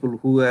the people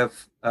who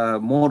have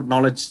more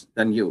knowledge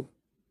than you.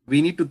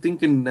 We need to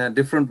think in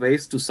different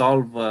ways to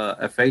solve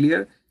a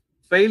failure.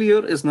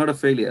 Failure is not a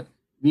failure.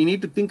 We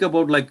need to think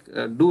about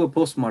do a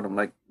postmortem,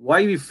 like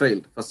why we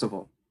failed, first of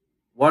all.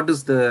 What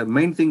is the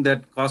main thing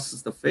that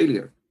causes the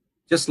failure?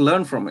 Just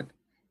learn from it.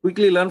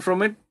 Quickly learn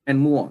from it and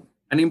move on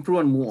and improve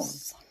and move on.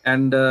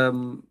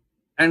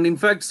 And in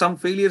fact, some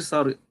failures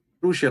are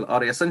crucial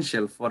or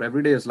essential for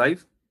everyday's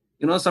life.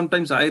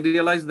 Sometimes I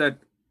realize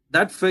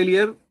that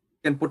failure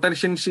can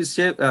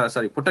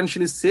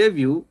potentially save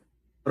you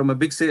from a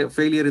big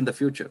failure in the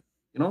future.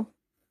 You know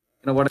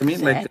what I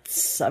mean?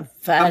 That's a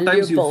valuable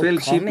sometimes you fail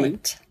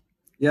comment. Cheaply.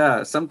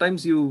 Yeah,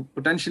 sometimes you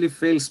potentially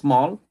fail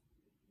small.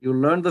 You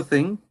learn the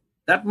thing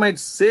that might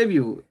save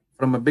you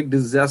from a big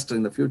disaster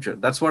in the future.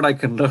 That's what I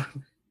can learn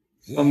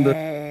from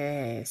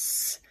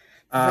Yes.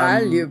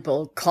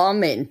 Valuable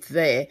comment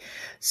there.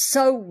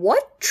 So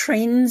what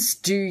trends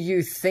do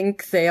you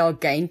think there are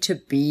going to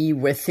be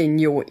within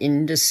your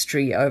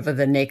industry over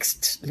the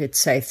next, let's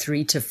say,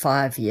 3 to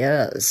 5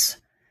 years?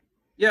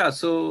 Yeah,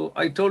 so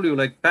I told you,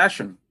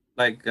 passion.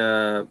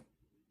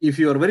 If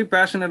you are very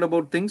passionate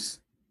about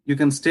things, you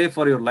can stay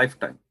for your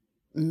lifetime.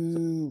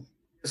 5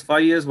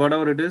 years,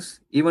 whatever it is,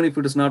 even if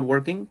it is not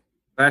working,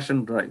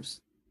 passion drives.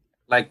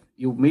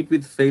 You meet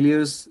with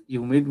failures,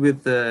 you meet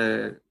with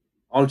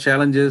all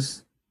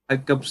challenges,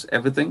 hiccups,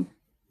 everything,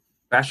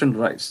 passion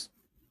drives.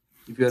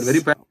 If you are very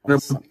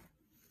passionate,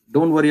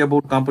 don't worry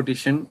about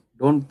competition.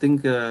 Don't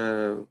think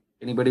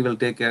anybody will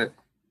take care.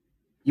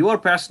 You are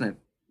passionate.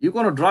 You're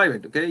going to drive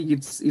it, okay?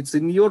 It's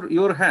in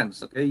your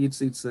hands, okay?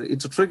 It's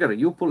a trigger.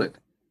 You pull it.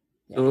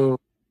 Yeah. So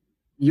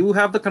you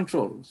have the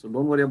control. So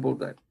don't worry about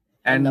that.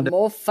 And the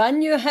more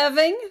fun you're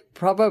having,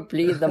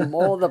 probably the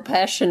more the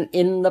passion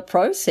in the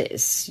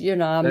process,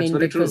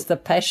 because the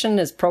passion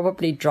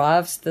probably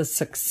drives the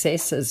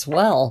success as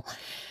well.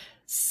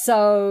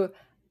 So,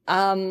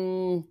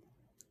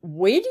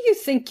 where do you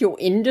think your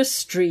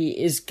industry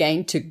is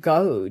going to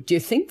go? Do you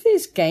think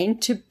there's going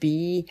to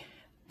be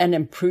an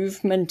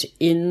improvement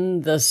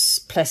in this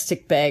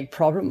plastic bag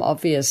problem?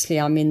 Obviously,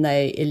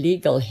 they're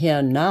illegal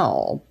here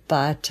now,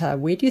 but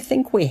where do you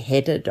think we're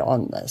headed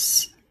on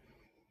this?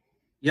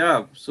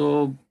 Yeah.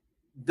 So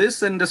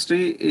this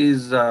industry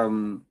is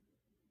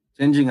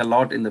changing a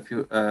lot in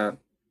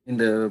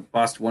the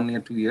past 1 year,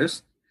 2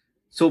 years.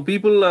 So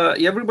people,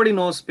 everybody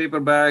knows paper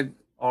bag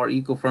or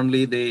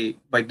eco-friendly. They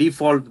by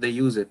default they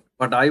use it.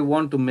 But I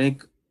want to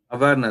make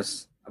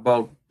awareness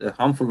about the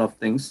harmful of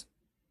things.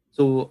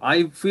 So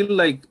I feel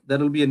like there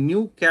will be a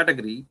new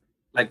category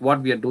like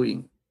what we are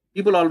doing.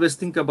 People always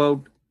think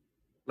about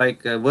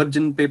like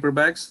virgin paper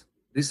bags,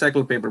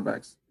 recycled paper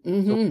bags. So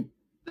Mm-hmm.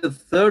 the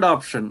third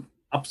option,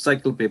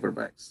 upcycle paper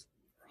bags.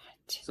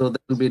 So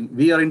that will be,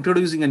 we are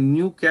introducing a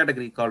new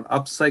category called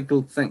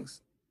upcycle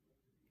things,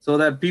 so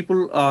that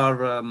people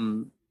are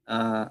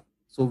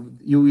so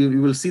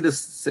you will see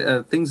this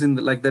things in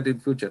like that in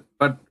future.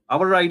 But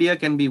our idea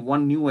can be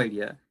one new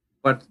idea,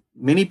 but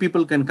many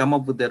people can come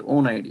up with their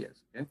own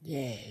ideas. Okay,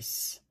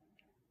 Yes.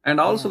 and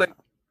also Yeah. like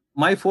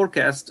my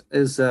forecast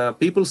is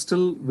people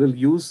still will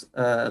use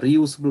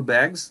reusable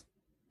bags.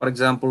 For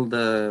example,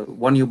 the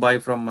one you buy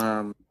from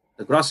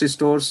the grocery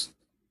stores,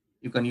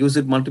 you can use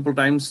it multiple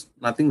times.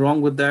 Nothing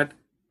wrong with that.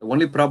 The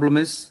only problem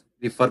is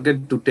we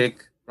forget to take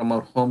from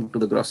our home to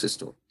the grocery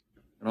store.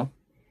 You know.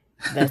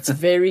 That's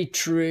very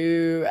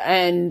true.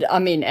 And I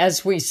mean,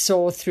 as we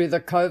saw through the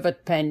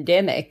COVID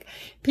pandemic,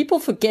 people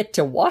forget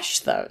to wash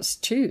those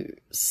too.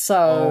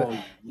 So,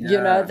 Oh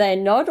yeah. they're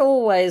not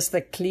always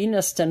the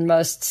cleanest and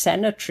most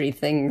sanitary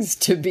things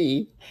to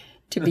be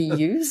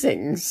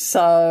using.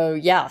 So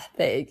yeah,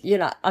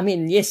 I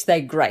mean, yes, they're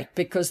great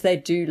because they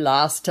do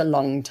last a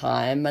long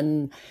time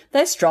and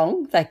they're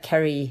strong. They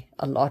carry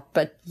a lot,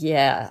 but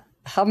yeah.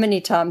 How many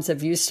times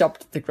have you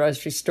stopped at the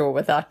grocery store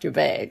without your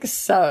bags?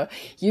 So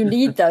you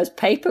need those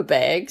paper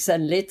bags,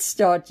 and let's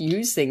start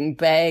using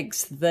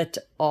bags that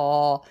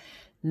are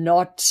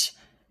not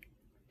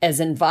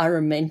as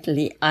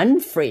environmentally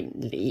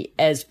unfriendly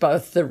as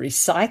both the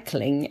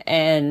recycling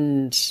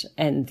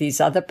and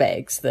these other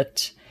bags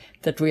that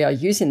we are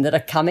using that are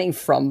coming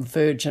from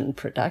virgin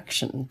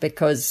production,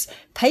 because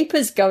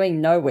paper's going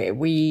nowhere.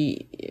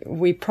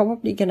 We're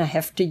probably going to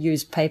have to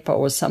use paper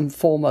or some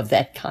form of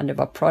that kind of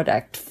a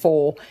product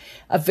for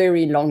a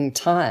very long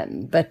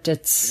time. But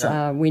it's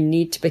we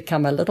need to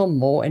become a little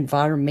more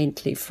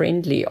environmentally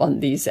friendly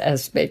on these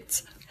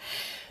aspects.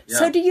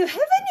 So do you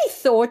have any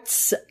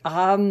thoughts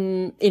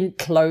in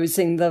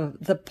closing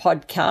the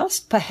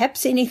podcast?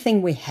 Perhaps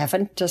anything we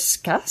haven't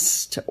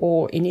discussed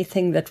or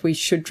anything that we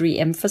should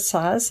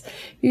re-emphasize?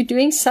 You're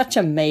doing such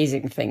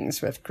amazing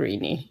things with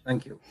Greenie.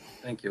 Thank you.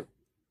 Thank you.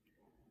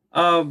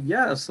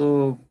 Yeah.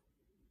 So,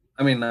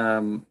 I mean,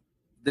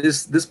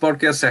 this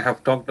podcast I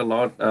have talked a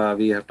lot.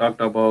 We have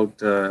talked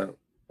about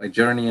my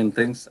journey and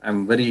things.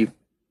 I'm very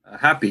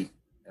happy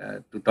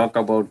to talk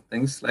about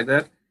things like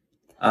that.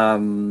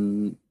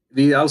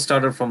 We all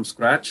started from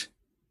scratch,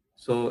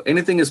 so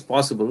anything is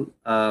possible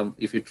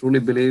if you truly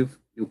believe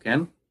you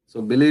can.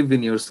 So believe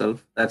in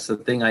yourself. That's the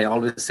thing I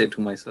always say to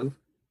myself.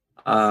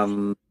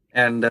 Um,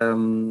 and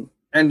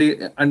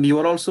you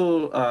are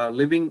also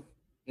living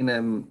in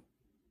a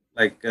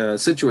like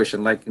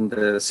situation like in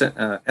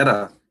the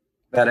era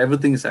where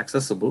everything is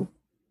accessible,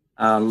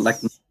 like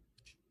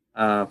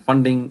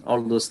funding,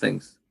 all those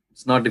things.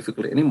 It's not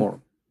difficult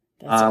anymore.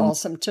 That's Um,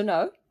 awesome to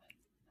know.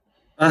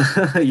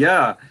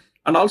 yeah,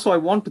 and also I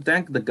want to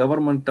thank the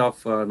government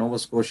of Nova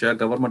Scotia,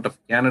 government of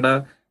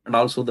Canada, and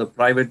also the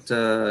private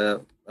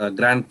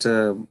grant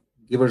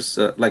givers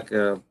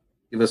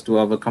givers to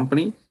our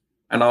company,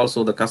 and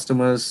also the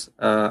customers,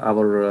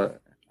 our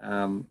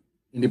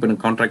independent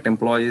contract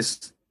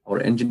employees, our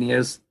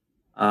engineers,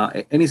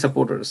 any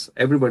supporters,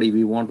 everybody.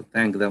 We want to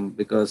thank them,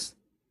 because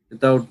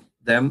without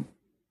them,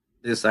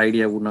 this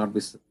idea would not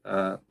be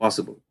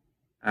possible.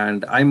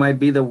 And I might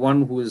be the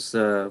one who is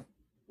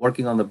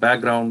working on the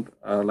background,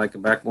 like a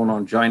backbone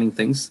on joining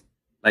things,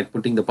 like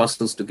putting the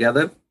puzzles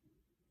together.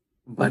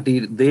 But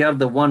they are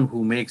the one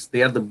who makes.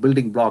 They are the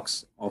building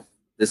blocks of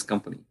this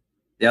company.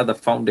 They are the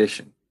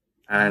foundation.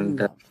 I And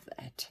love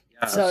that.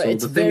 yeah, So so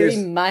it's the thing very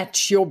is,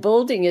 much your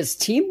building is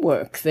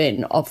teamwork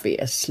then,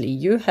 obviously.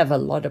 You have a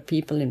lot of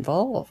people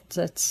involved.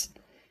 That's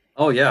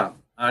oh yeah,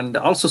 and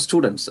also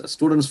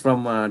students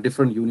from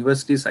different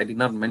universities. I did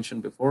not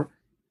mention before.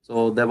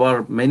 So there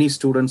were many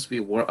students we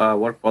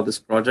work for this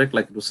project,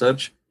 like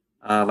research,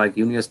 like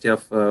University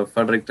of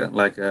Fredericton,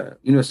 like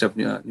University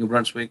of New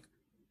Brunswick,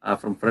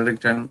 from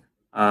Fredericton,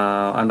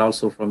 and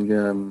also from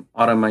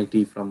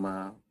RMIT from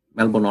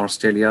Melbourne,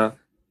 Australia,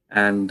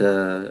 and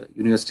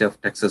University of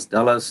Texas,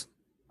 Dallas,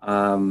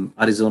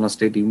 Arizona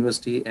State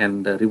University,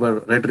 and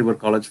Red River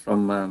College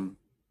from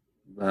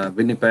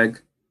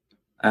Winnipeg,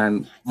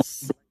 and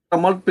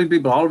multiple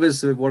people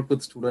always work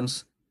with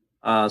students.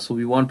 So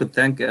we want to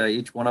thank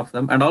each one of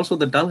them, and also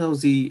the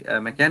Dalhousie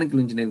mechanical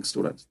engineering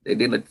students. They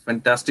did a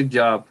fantastic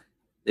job.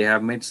 They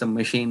have made some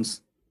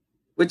machines,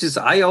 which is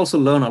I also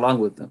learn along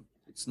with them.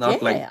 It's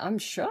not like, yeah, I'm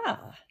sure.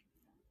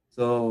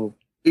 so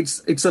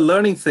it's a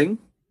learning thing.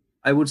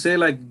 I would say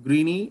like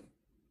Greenie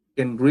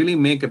can really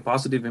make a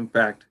positive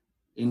impact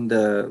in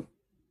the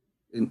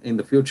in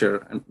the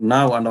future, and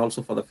now and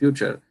also for the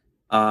future.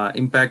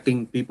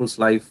 impacting people's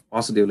life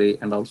positively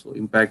and also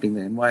impacting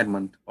the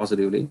environment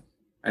positively.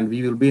 And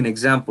we will be an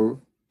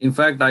example. In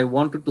fact, I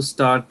wanted to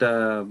start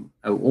our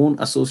own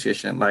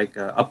association, like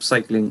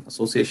Upcycling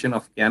Association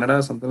of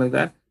Canada, something like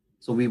that.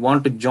 So we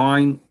want to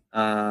join,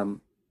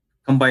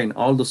 combine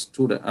all the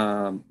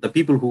the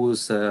people who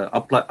is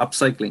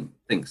upcycling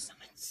things.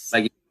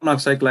 Like you have an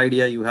upcycle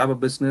idea, you have a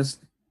business,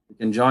 you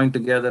can join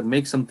together,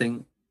 make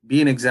something,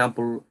 be an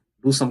example,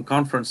 do some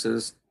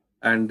conferences,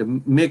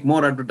 and make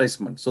more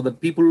advertisements so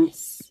that people,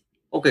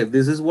 okay,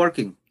 this is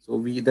working. So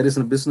there is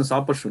a business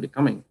opportunity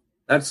coming.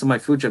 That's my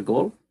future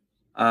goal.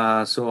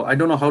 So I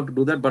don't know how to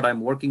do that, but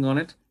I'm working on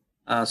it.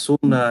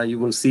 Soon you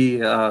will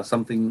see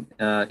something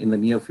in the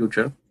near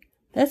future.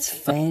 That's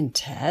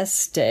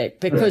fantastic,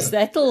 because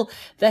that'll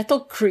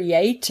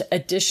create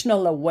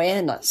additional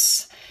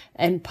awareness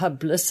and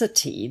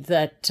publicity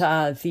that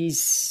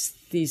these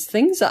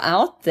things are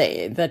out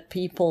there, that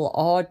people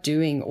are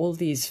doing all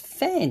these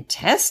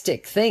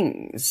fantastic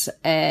things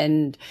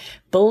and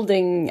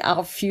building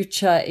our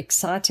future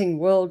exciting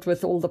world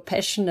with all the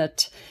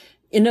passionate,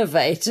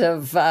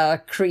 innovative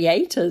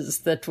creators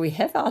that we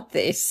have out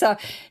there. So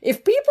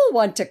if people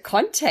want to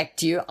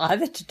contact you,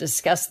 either to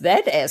discuss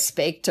that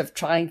aspect of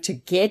trying to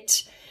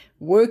get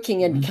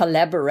working in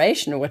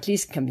collaboration, or at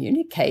least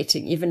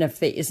communicating, even if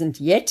there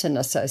isn't yet an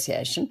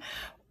association,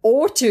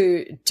 or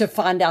to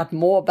find out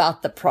more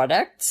about the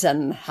products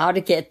and how to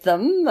get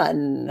them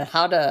and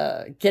how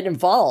to get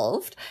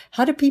involved,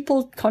 how do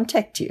people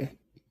contact you?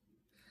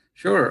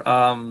 Sure.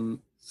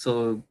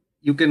 So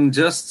you can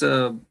just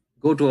go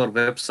to our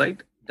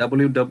website,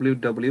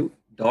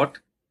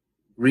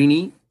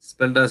 www.greenie,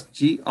 spelled as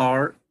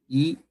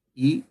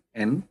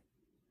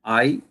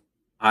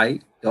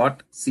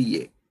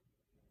GREENII.ca.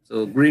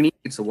 So Greenie,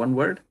 it's a one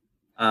word.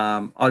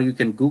 Or you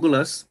can Google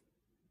us.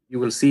 You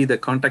will see the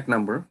contact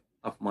number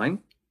of mine.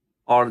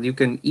 Or you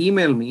can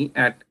email me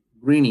at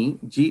Greenie,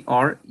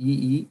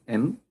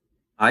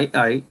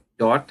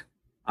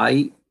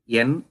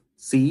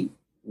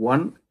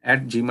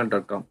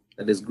 GREENIINC1@gmail.com.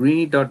 That is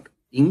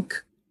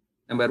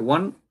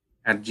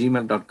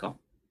greenie.inc1@gmail.com.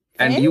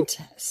 And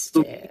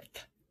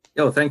fantastic.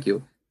 Thank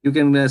you. You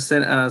can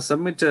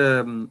submit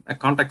a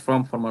contact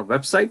form from our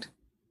website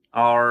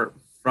or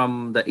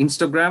from the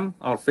Instagram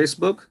or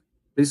Facebook.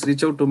 Please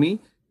reach out to me.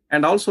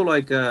 And also,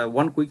 like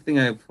one quick thing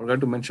I forgot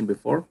to mention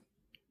before,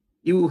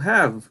 you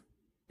have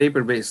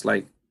paper-based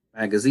like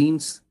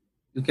magazines.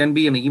 You can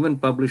be an event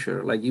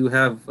publisher, like you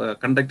have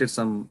conducted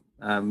some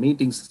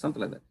meetings,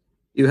 something like that.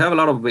 You have a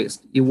lot of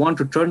waste. You want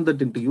to turn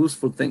that into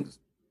useful things.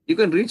 You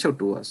can reach out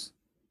to us.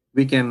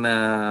 We can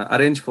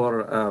arrange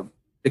for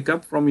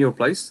pickup from your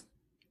place,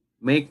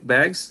 make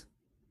bags,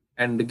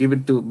 and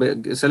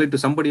sell it to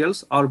somebody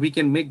else, or we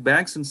can make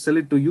bags and sell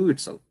it to you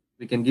itself.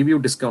 We can give you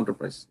a discounted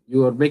price.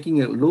 You are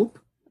making a loop,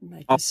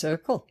 make a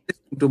circle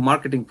to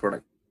marketing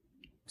product.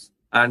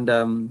 And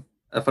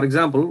for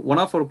example, one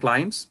of our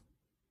clients,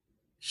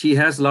 she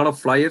has a lot of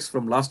flyers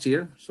from last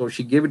year, so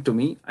she gave it to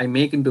me. I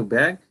make into a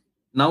bag.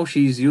 Now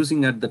she is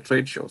using at the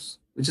trade shows,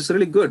 which is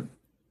really good.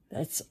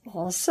 That's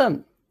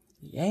awesome.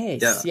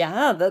 Yes.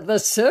 Yeah. The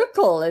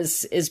circle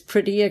is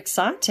pretty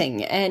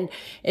exciting, and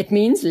it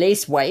means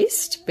less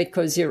waste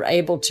because you're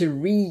able to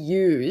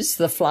reuse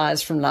the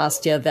flyers from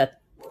last year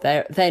that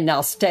they're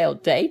now stale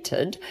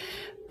dated,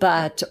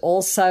 but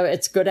also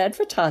it's good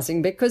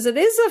advertising because it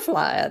is a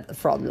flyer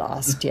from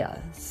last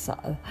year.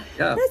 So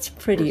that's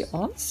pretty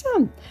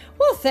awesome.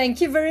 Well, thank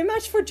you very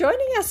much for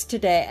joining us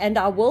today. And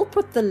I will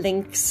put the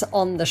links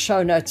on the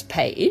show notes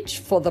page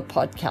for the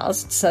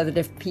podcast so that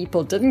if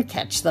people didn't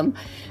catch them,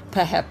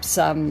 perhaps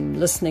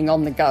listening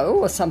on the go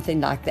or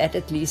something like that,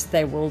 at least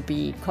they will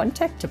be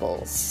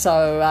contactable.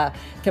 So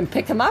can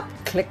pick them up,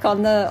 click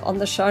on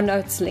the show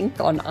notes link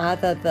on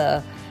either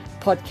the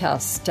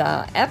podcast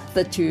app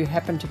that you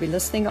happen to be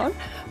listening on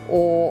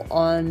or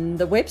on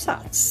the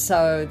website.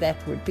 So that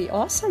would be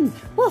awesome.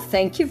 Well,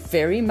 thank you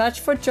very much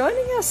for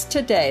joining us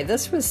today.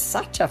 This was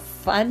such a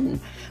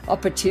fun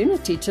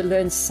opportunity to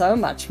learn so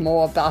much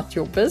more about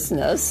your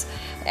business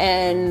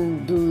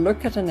and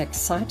look at an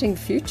exciting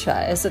future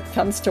as it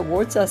comes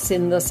towards us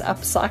in this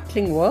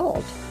upcycling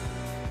world.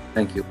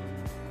 Thank you.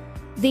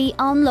 The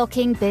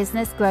Unlocking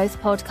Business Growth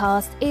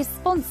podcast is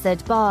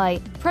sponsored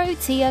by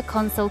Protea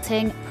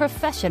Consulting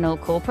Professional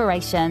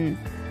Corporation.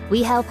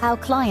 We help our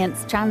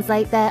clients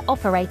translate their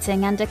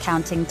operating and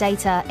accounting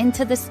data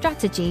into the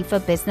strategy for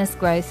business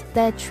growth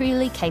they're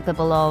truly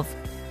capable of.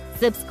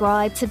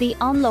 Subscribe to the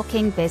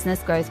Unlocking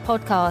Business Growth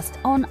podcast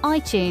on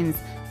iTunes,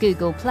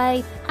 Google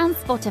Play, and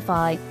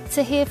Spotify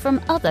to hear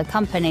from other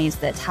companies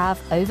that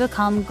have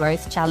overcome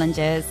growth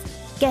challenges.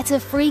 Get a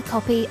free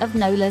copy of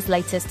Nola's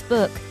latest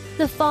book,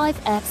 The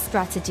 5F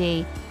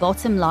Strategy,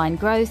 Bottom Line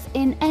Growth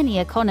in Any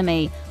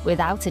Economy,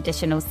 without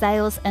additional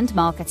sales and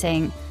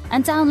marketing.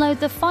 And download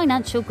the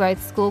Financial Growth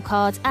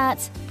Scorecard at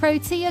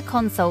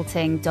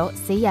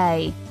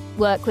proteaconsulting.ca.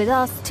 Work with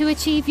us to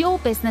achieve your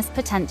business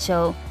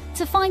potential.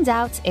 To find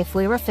out if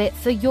we're a fit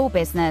for your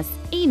business,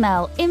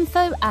 email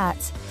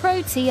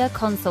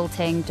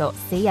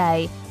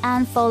info@proteaconsulting.ca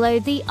and follow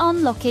the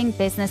Unlocking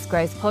Business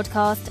Growth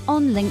podcast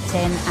on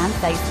LinkedIn and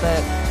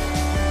Facebook.